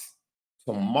drops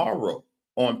tomorrow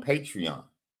on Patreon.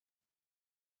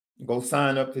 Go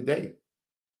sign up today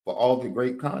for all the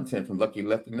great content from Lucky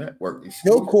Lefty Network.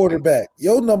 Your quarterback,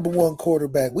 your number one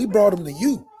quarterback. We brought him to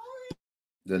you.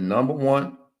 The number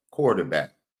one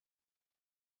quarterback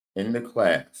in the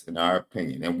class, in our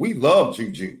opinion. And we love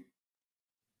Juju.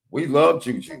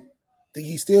 Think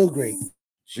he's still great.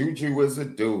 Juju is a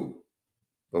dude.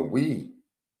 But we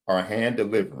are hand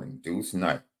delivering Deuce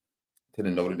Night to the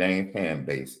Notre Dame fan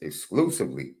base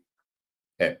exclusively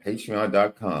at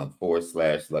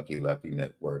patreon.com/Lucky Lefty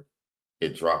Network.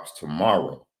 It drops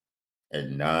tomorrow at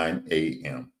 9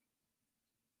 a.m.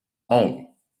 only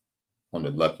on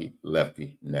the Lucky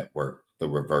Lefty Network, the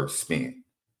reverse spin.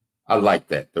 I like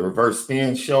that. The reverse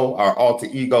spin show, our alter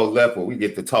ego left, where we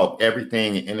get to talk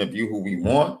everything and interview who we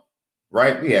want,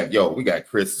 right? We got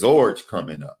Chris Zorge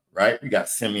coming up, right? We got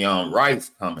Simeon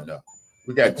Rice coming up.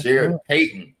 We got Jared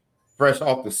Payton, fresh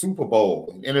off the Super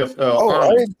Bowl.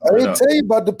 NFL I didn't tell you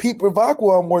about the Pete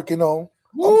Ravacqua I'm working on.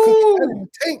 Woo! I'm cooking that in the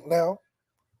tank now.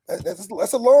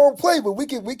 That's a long play, but we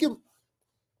can. We're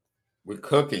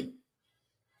cooking.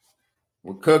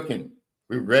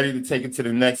 We're ready to take it to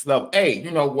the next level. Hey,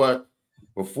 you know what?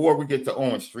 Before we get to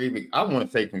Owen Strebig, I want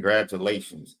to say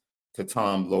congratulations to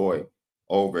Tom Lloyd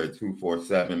over at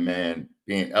 247, man,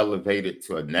 being elevated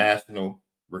to a national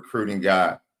recruiting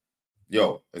guy.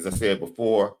 Yo, as I said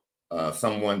before,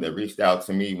 someone that reached out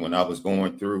to me when I was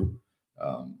going through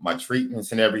my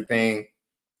treatments and everything,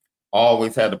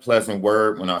 always had a pleasant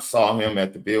word when I saw him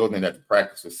at the building, at the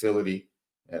practice facility.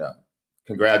 And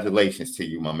congratulations to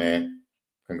you, my man.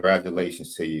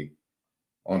 Congratulations to you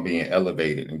on being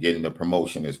elevated and getting the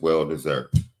promotion as well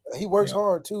deserved. He works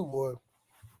hard too, boy.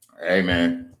 Hey,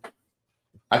 man.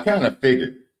 I kind of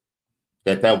figured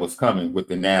that was coming with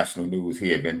the national news he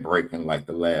had been breaking like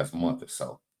the last month or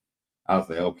so. I was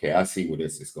like, okay, I see where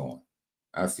this is going.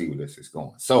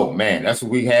 So, man, that's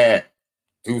what we had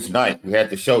Deuce Night. We had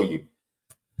to show you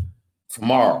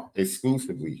tomorrow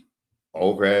exclusively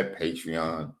over at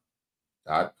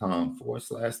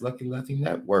patreon.com/Lucky Lefty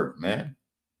Network, man.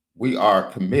 We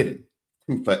are committed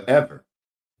to forever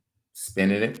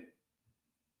spinning it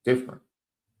different.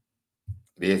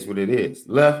 It is what it is.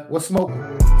 Left, what's smoking?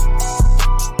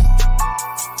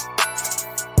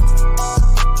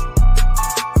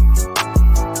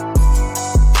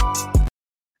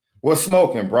 What's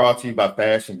smoking? Brought to you by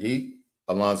Fashion Geek,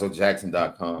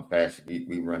 AlonzoJackson.com, Fashion Geek.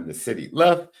 We run the city.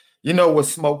 Left, you know what's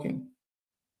smoking?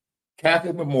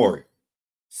 Catholic Memorial,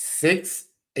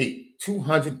 6'8",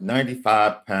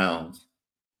 295 pounds,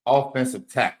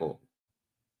 offensive tackle.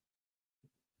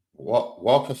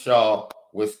 Waukesha,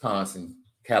 Wisconsin,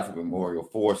 Catholic Memorial,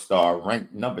 4-star,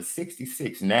 ranked number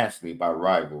 66 nationally by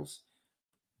rivals.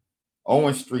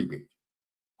 Owen Strebig,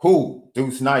 who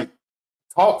Deuce Night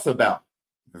talks about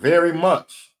very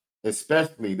much,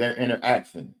 especially their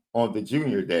interaction on the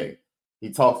junior day.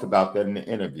 He talks about that in the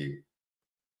interview.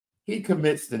 He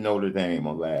commits to Notre Dame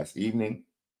on last evening,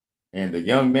 and the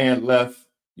young man left.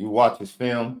 You watch his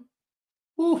film.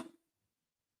 Whew.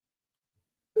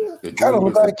 Kind of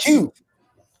look like Q.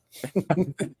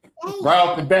 Right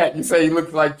off the bat, you say he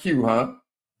looks like Q, huh?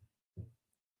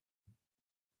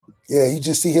 Yeah, you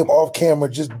just see him off camera,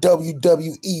 just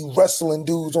WWE wrestling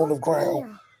dudes on the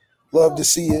ground. Love to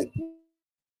see it.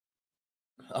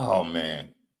 Oh,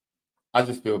 man. I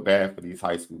just feel bad for these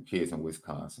high school kids in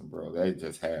Wisconsin, bro. They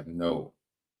just have no.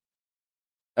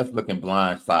 That's looking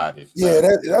blindsided. Yeah,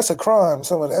 that's a crime.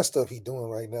 Some of that stuff he doing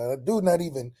right now. That dude not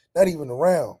even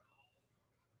around.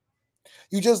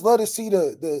 You just let us see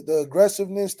the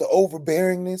aggressiveness, the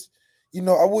overbearingness. You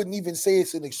know, I wouldn't even say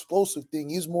it's an explosive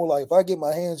thing. It's more like if I get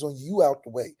my hands on you, you out the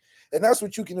way. And that's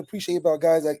what you can appreciate about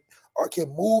guys that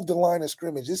can move the line of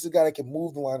scrimmage. This is a guy that can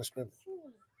move the line of scrimmage.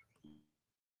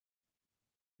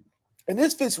 And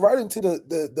this fits right into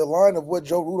the line of what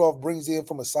Joe Rudolph brings in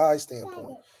from a size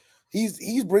standpoint.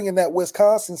 He's bringing that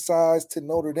Wisconsin size to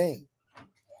Notre Dame.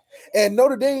 And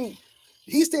Notre Dame,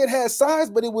 he still had size,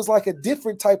 but it was like a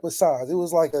different type of size. It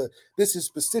was like this is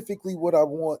specifically what I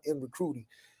want in recruiting.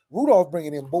 Rudolph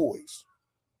bringing in boys.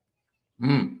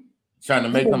 Trying to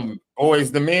make them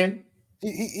boys the men?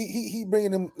 He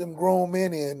bringing them grown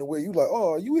men in the way you like,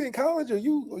 oh, you in college or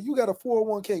you got a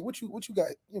 401k? What you got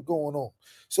going on?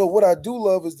 So what I do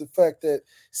love is the fact that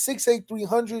 6'8",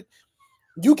 300,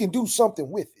 you can do something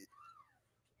with it.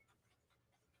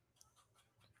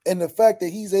 And the fact that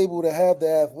he's able to have the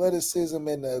athleticism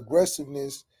and the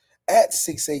aggressiveness at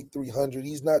 6'8", 300,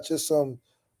 he's not just some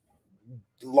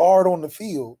lard on the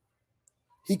field.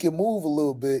 He can move a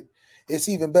little bit. It's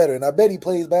even better. And I bet he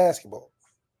plays basketball.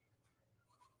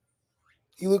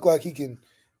 He looked like he can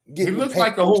get. He looks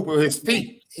like a hoop with his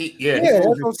feet. He that's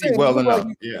what I'm saying. Well enough.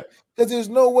 Because there's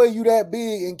no way you that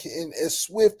big and as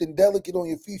swift and delicate on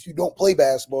your feet. You don't play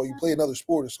basketball. You play another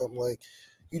sport or something. Like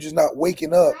you're just not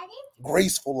waking up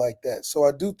graceful like that. So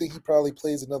I do think he probably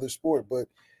plays another sport. But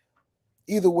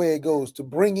either way it goes, to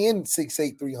bring in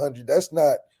 6'8", 300, that's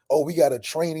not, oh, we got a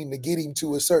training to get him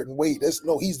to a certain weight.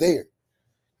 No, he's there.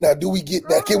 Now, do we get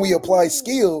that? Can we apply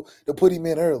skill to put him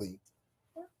in early?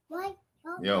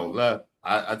 Yo, Left,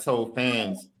 I told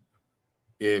fans,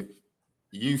 if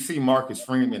you see Marcus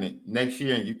Freeman next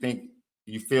year and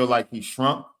you feel like he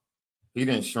shrunk, he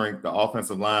didn't shrink. The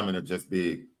offensive linemen are just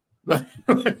big.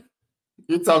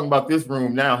 You're talking about this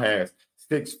room now has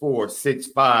 6'4",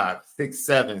 6'5",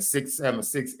 6'7",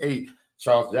 6'7", 6'8".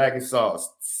 Charles Jagusah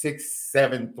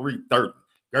 6'7", 330.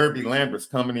 Gerby Lambert's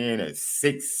coming in at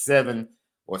 6'7"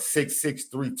 or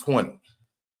 6'6", 320.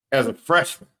 As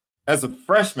a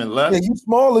freshman, Left. Yeah, you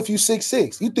small if you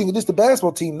 6'6". You think this the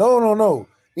basketball team? No.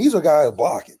 These are guys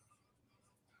blocking.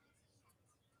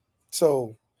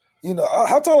 So,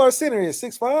 how tall our center is?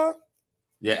 6'5"?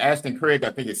 Yeah, Ashton Craig, I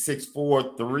think it's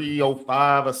 6'4",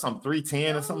 305 or something,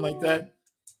 310 or something like that.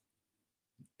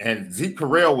 And Zeke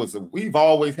Correll we've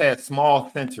always had small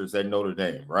centers at Notre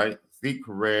Dame, right? Zeke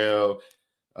Correll,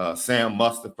 Sam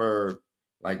Mustipher,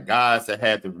 like guys that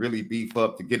had to really beef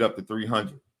up to get up to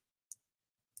 300.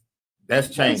 That's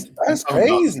changing. That's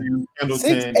crazy.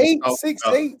 6'8",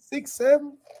 6'8",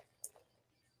 6'7".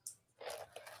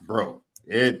 Bro,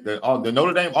 the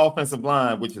Notre Dame offensive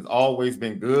line, which has always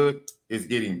been good, is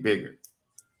getting bigger.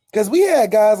 Because we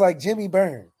had guys like Jimmy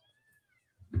Byrne.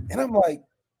 And I'm like,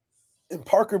 and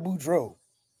Parker Boudreaux.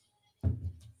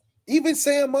 Even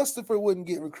Sam Mustipher wouldn't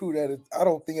get recruited I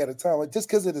don't think at a time, like just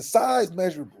because of the size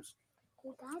measurables.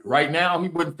 Right now, he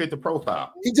wouldn't fit the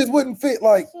profile. He just wouldn't fit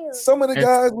like some of the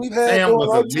guys we've had. Sam was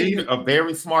a leader, a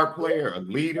very smart player, a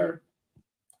leader,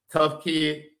 tough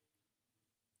kid.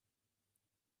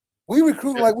 We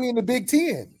recruit like we in the Big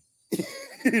Ten.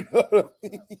 You know what I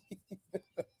mean?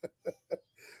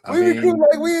 We recruit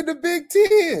like we in the Big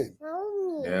Ten.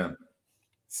 Yeah.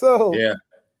 So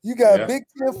you got Big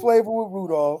Ten flavor with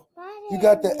Rudolph. You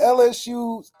got the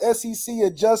LSU SEC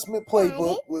adjustment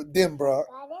playbook with Denbrock.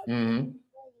 Mm-hmm.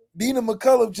 Dina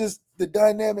McCullough, just the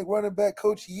dynamic running back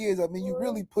coach he is. I mean, you're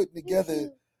really putting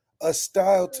together a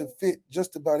style to fit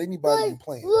just about anybody you're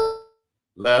playing.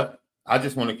 Left, I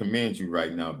just want to commend you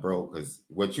right now, bro, because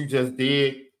what you just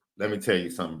did, let me tell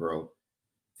you something, bro.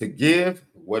 To give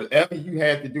whatever you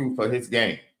had to do for his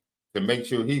game to make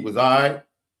sure he was all right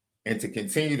and to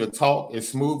continue to talk as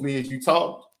smoothly as you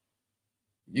talked,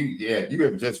 you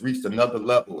have just reached another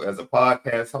level as a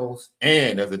podcast host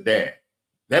and as a dad.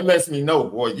 That lets me know,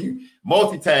 boy, you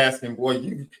multitasking,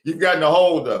 boy, you've gotten a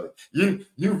hold of it.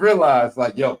 You realize,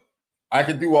 like, yo, I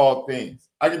can do all things.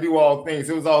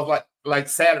 It was all like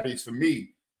Saturdays for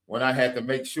me when I had to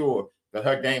make sure that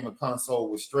her game of console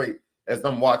was straight as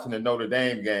I'm watching the Notre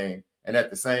Dame game, and at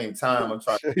the same time I'm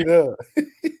trying to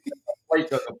break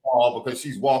the ball because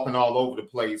she's walking all over the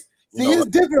place. See, it's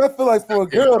different. I feel like for a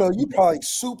girl though, you probably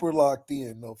super locked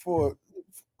in though. For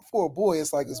a boy,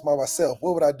 it's like it's by myself.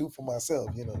 What would I do for myself?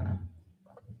 You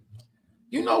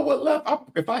know what, Left?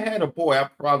 If I had a boy, I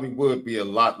probably would be a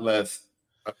lot less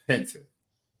attentive.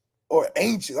 or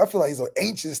anxious. I feel like it's an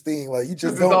anxious thing. Like you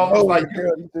just It's don't almost know. like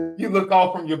you look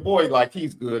off from your boy like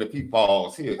he's good. If he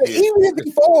falls, even if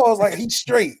he falls, like he's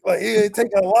straight. Like it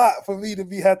take a lot for me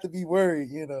to have to be worried.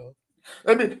 You know.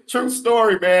 True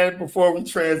story, man. Before we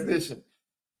transition,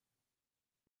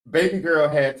 baby girl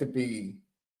had to be.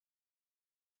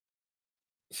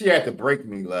 She had to break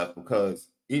me, Left, because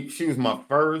she was my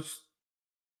first.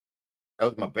 That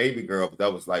was my baby girl, but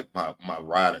that was like my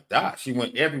ride or die. She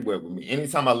went everywhere with me.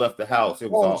 Anytime I left the house,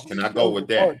 it was all, can I go with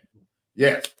Dad?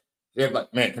 Yes. They're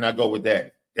like, man, can I go with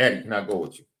Daddy? Daddy, can I go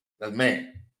with you? Like,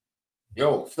 man.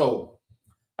 Yo, so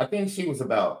I think she was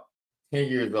about 10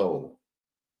 years old.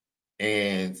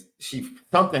 And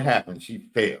something happened. She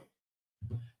fell.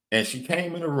 And she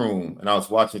came in the room and I was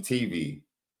watching TV.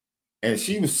 And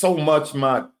she was so much we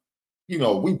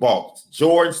bought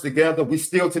Jordans together. We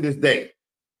still to this day.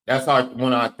 That's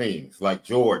one of our things, like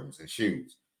Jordans and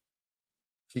shoes.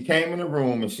 She came in the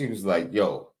room and she was like,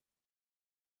 yo,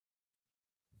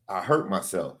 I hurt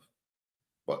myself.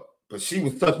 But she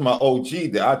was such my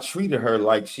OG that I treated her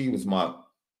like she was my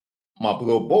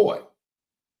little boy.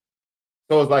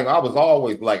 So it's like I was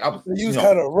always like, you was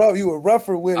kind of rough. You were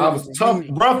rougher with her. I was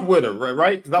rough with her,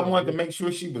 right? Because I wanted to make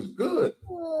sure she was good.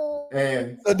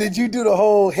 And so did you do the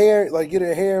whole hair, like get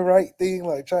her hair right thing,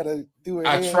 like try to do her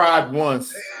hair? I tried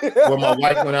once where my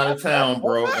wife went out of town,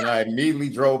 bro, and I immediately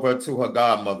drove her to her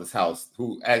godmother's house,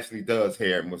 who actually does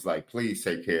hair, and was like, please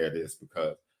take care of this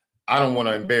because I don't want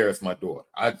to embarrass my daughter.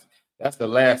 That's the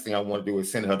last thing I want to do is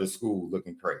send her to school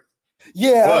looking crazy.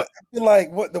 Yeah, but, I feel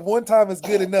like the one time is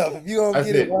good enough. If you don't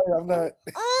get it right, I'm not.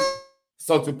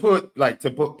 So to put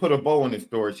a bow in the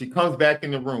story, she comes back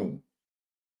in the room.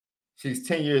 She's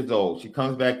 10 years old. She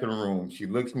comes back to the room. She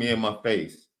looks me in my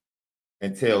face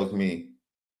and tells me,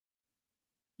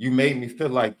 you made me feel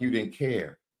like you didn't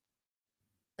care.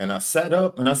 And I sat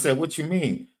up and I said, what you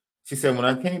mean? She said, when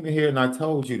I came in here and I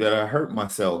told you that I hurt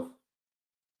myself,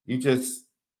 you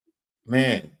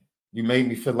made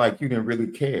me feel like you didn't really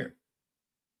care.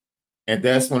 And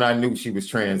that's when I knew she was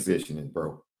transitioning,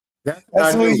 bro.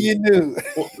 That's when you knew.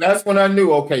 That's when I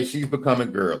knew, okay, she's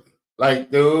becoming girly.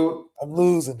 Like, dude, I'm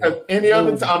losing her. Any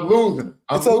other time, I'm losing her.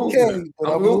 It's okay,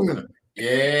 but I'm losing her.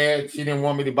 Yeah, she didn't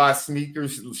want me to buy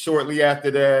sneakers shortly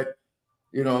after that.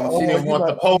 You know, she didn't want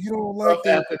the post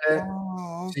after that.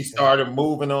 Oh, okay. She started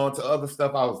moving on to other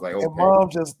stuff. I was like, okay. And mom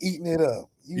just eating it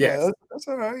up. Yes. Like, that's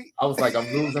all right. I was like, I'm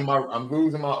losing my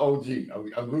OG.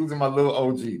 I'm losing my little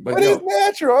OG. But it's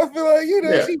natural. I feel like,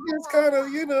 she just kind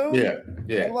of,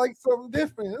 Yeah. I like something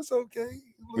different. That's okay.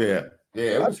 Yeah.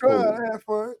 I tried. Cool. I had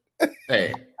fun.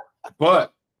 Hey,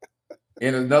 but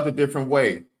in another different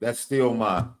way, that's still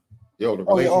the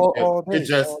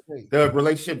relationship. The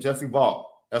relationship just evolved.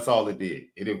 That's all it did.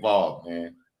 It evolved,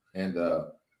 man. And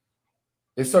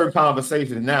there's certain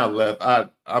conversations now left.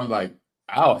 I'm like,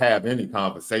 I'll have any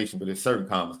conversation, but there's certain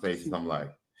conversations I'm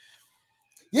like,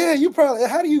 yeah, you probably.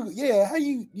 How do you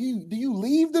do you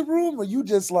leave the room or you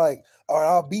just like, all right,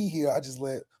 I'll be here. I just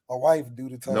let my wife do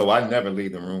the talk. No, I never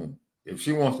leave the room. If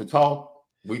she wants to talk,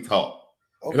 we talk.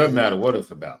 Okay. It doesn't matter what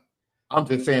it's about. I'm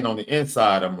just saying on the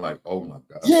inside, I'm like, oh my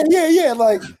God. Yeah.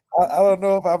 Like, I don't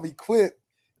know if I'm equipped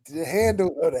to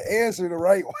handle or to answer the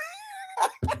right way.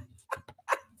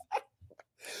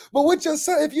 But with your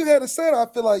son, if you had a son, I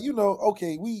feel like,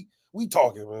 okay, we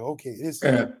talking, man. Okay, it's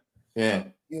yeah.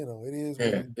 It is.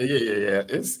 Yeah.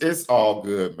 It's all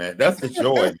good, man. That's the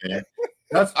joy, man.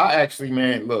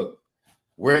 Man, look,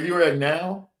 where you're at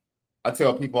now, I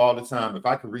tell people all the time, if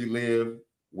I could relive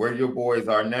where your boys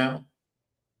are now,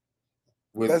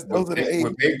 with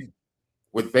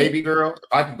baby girl, if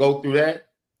I could go through that,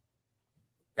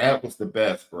 that was the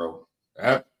best, bro.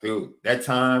 That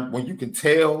time when you can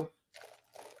tell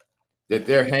that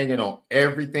they're hanging on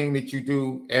everything that you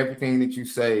do, everything that you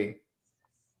say.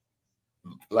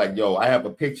 Like, yo, I have a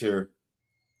picture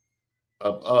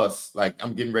of us. Like,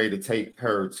 I'm getting ready to take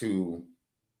her to,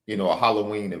 a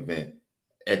Halloween event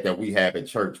that we have at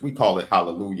church. We call it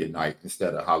Hallelujah Night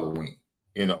instead of Halloween.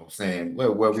 You know what I'm saying?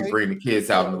 Where we bring the kids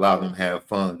out and allow them to have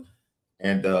fun.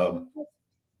 And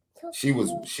she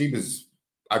was,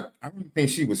 I don't think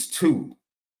she was 2.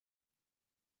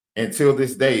 Until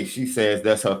this day, she says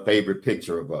that's her favorite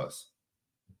picture of us.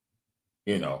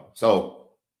 So,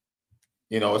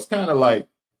 it's kind of like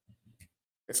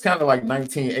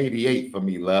 1988 for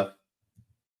me, Left.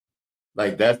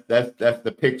 Like that's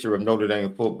the picture of Notre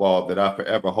Dame football that I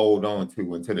forever hold on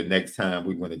to until the next time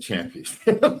we win a championship.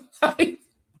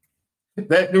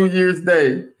 That New Year's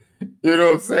Day, you know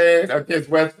what I'm saying? Against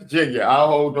West Virginia, I'll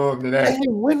hold on to that. Hey,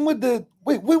 when would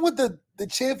the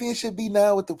championship be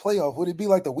now with the playoff? Would it be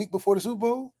like the week before the Super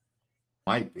Bowl?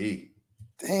 Might be.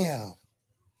 Damn.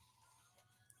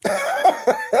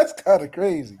 That's kind of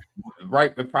crazy.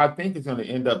 Right, but I think it's going to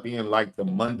end up being like the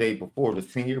Monday before the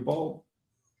Senior Bowl.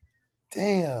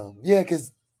 Damn. Yeah,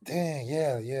 because,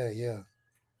 yeah.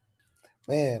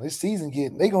 Man, this season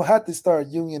they going to have to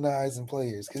start unionizing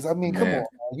players. Because, I mean, come on.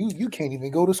 You can't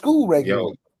even go to school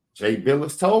regularly. Yo, Jay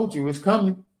Billis told you it's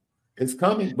coming. It's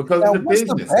coming because Now, of the what's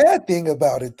business. the bad thing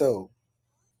about it, though?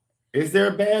 Is there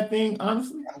a bad thing,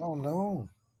 honestly? I don't know.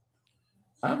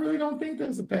 I really don't think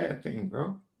there's a bad thing,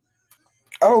 bro.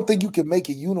 I don't think you can make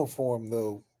it uniform,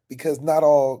 though, because not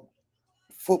all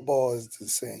football is the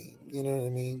same. You know what I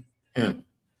mean? Yeah.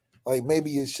 Like,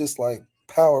 maybe it's just like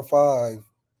Power 5,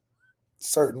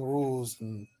 certain rules.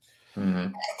 And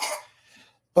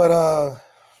But,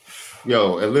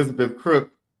 yo, Elizabeth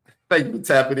Crook, thank you for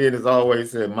tapping in, as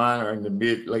always, said mine are in the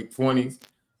mid-late 20s,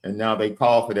 and now they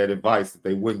call for that advice that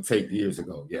they wouldn't take years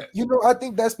ago. Yeah. You know, I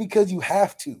think that's because you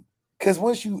have to. Because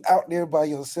once you out there by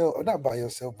yourself, or not by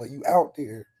yourself, but you out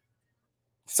there,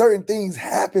 certain things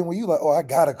happen when you like, oh, I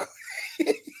gotta go.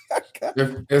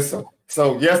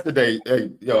 So yesterday,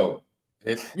 I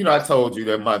told you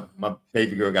that my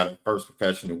baby girl got her first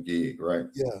professional gig, right?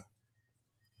 Yeah.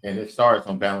 And it starts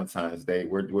on Valentine's Day.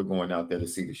 We're going out there to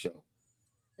see the show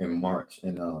in March.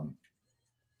 And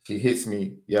she hits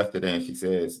me yesterday and she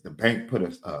says, the bank put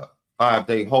a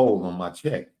 5-day hold on my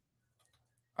check.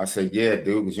 I said, yeah,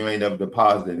 dude, because you ain't ever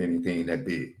deposited anything that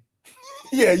big.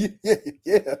 Yeah. You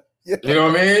know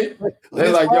what I mean?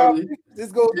 They're like, yo,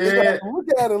 just go look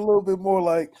at it a little bit more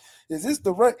like, is this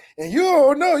the right? And you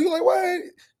don't know. You're like, why?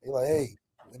 You're like, hey,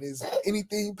 when there's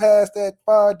anything past that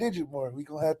 5-digit mark, we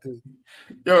gonna have to.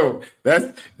 Yo,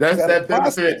 that's that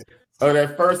benefit of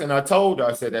that first. And I told her,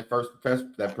 I said that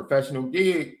professional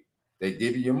gig, they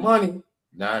give you your money.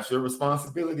 Now it's your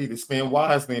responsibility to spend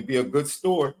wisely and be a good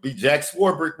steward. Be Jack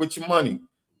Swarbrick with your money.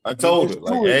 I told her,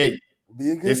 like, hey,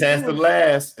 this has to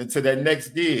last until that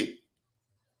next gig.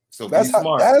 So be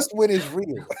smart. That's when it's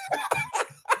real.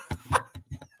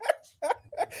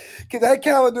 Cause that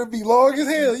calendar be long as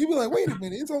hell. You be like, wait a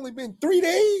minute, it's only been 3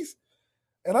 days,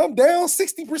 and I'm down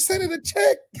 60% of the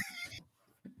check.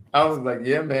 I was like,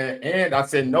 yeah, man. And I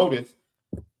said, notice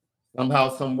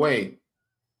somehow, some way,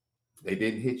 they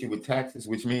didn't hit you with taxes,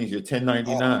 which means you're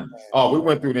 1099. We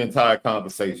went through the entire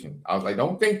conversation. I was like,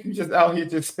 don't think you just out here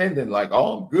just spending like,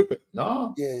 oh, I'm good.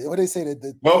 No. Yeah, what they say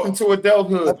that welcome to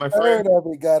adulthood, my friend. Of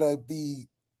it gotta be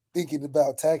thinking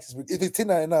about taxes. If it's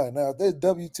 1099, now if there's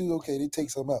W-2, okay, they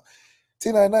take some out.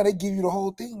 1099, they give you the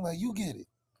whole thing, like you get it.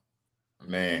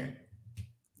 Man.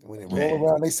 When they roll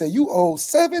around, they say you owe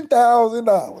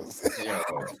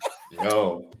 $7,000.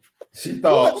 Yo. She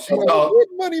thought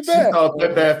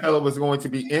that bad fella was going to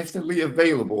be instantly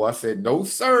available. I said, no,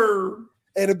 sir.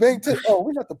 And the bank took,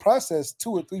 we got to process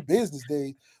 2 or 3 business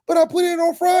days, but I put it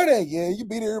on Friday. Yeah, you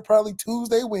be there probably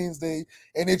Tuesday, Wednesday,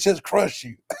 and it just crush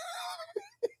you.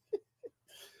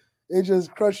 It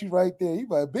just crush you right there. You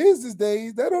buy business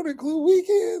days, that don't include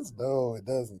weekends? No, it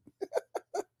doesn't.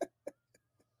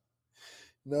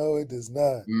 No, it does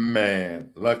not.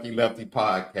 Man, Lucky Lefty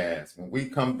podcast. When we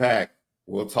come back,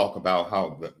 we'll talk about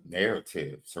how the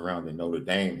narrative surrounding Notre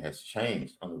Dame has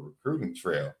changed on the recruiting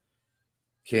trail.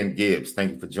 Ken Gibbs,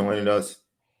 thank you for joining us.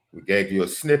 We gave you a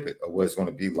snippet of what it's going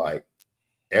to be like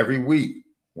every week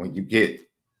when you get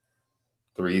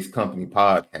Three's Company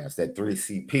podcast, that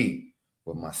 3CP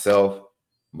with myself,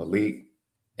 Malik,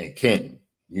 and Kenton.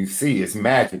 You see, it's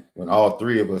magic when all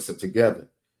 3 of us are together.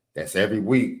 That's every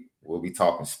week. We'll be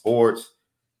talking sports,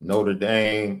 Notre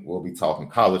Dame. We'll be talking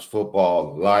college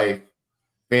football, life,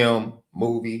 film,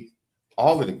 movie,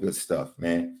 all of the good stuff,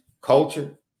 man.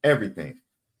 Culture, everything.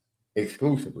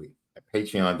 Exclusively at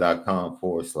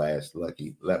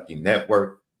patreon.com/Lucky Lefty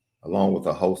Network, along with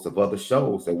a host of other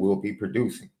shows that we'll be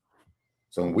producing.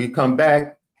 So when we come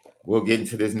back, we'll get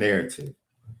into this narrative.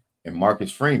 And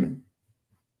Marcus Freeman,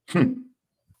 when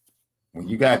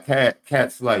you got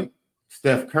cats like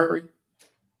Steph Curry,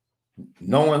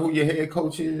 knowing who your head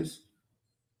coach is,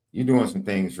 you're doing some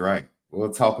things right.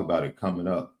 We'll talk about it coming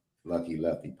up. Lucky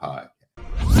Lefty Podcast.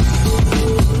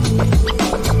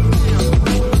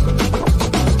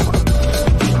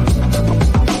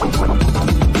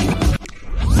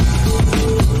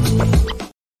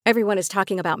 Everyone is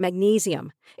talking about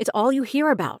magnesium. It's all you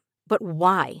hear about. But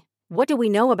why? What do we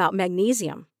know about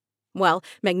magnesium? Well,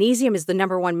 magnesium is the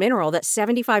 #1 mineral that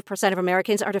 75% of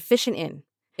Americans are deficient in.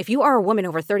 If you are a woman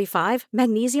over 35,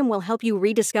 magnesium will help you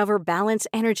rediscover balance,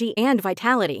 energy, and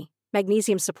vitality.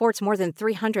 Magnesium supports more than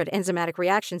 300 enzymatic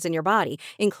reactions in your body,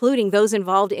 including those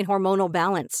involved in hormonal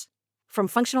balance. From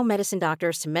functional medicine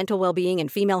doctors to mental well-being and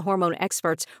female hormone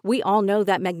experts, we all know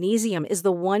that magnesium is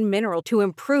the one mineral to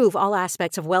improve all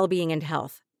aspects of well-being and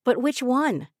health. But which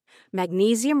one?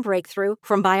 Magnesium Breakthrough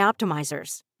from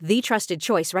Bioptimizers, the trusted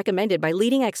choice recommended by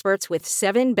leading experts with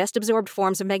 7 best-absorbed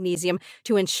forms of magnesium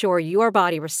to ensure your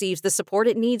body receives the support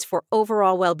it needs for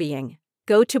overall well-being.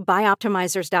 Go to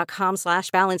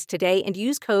bioptimizers.com/balance today and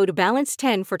use code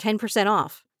BALANCE10 for 10%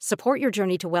 off. Support your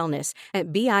journey to wellness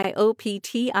at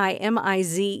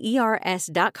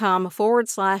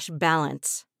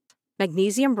bioptimizers.com/balance.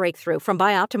 Magnesium Breakthrough from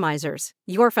Bioptimizers,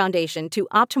 your foundation to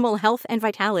optimal health and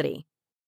vitality.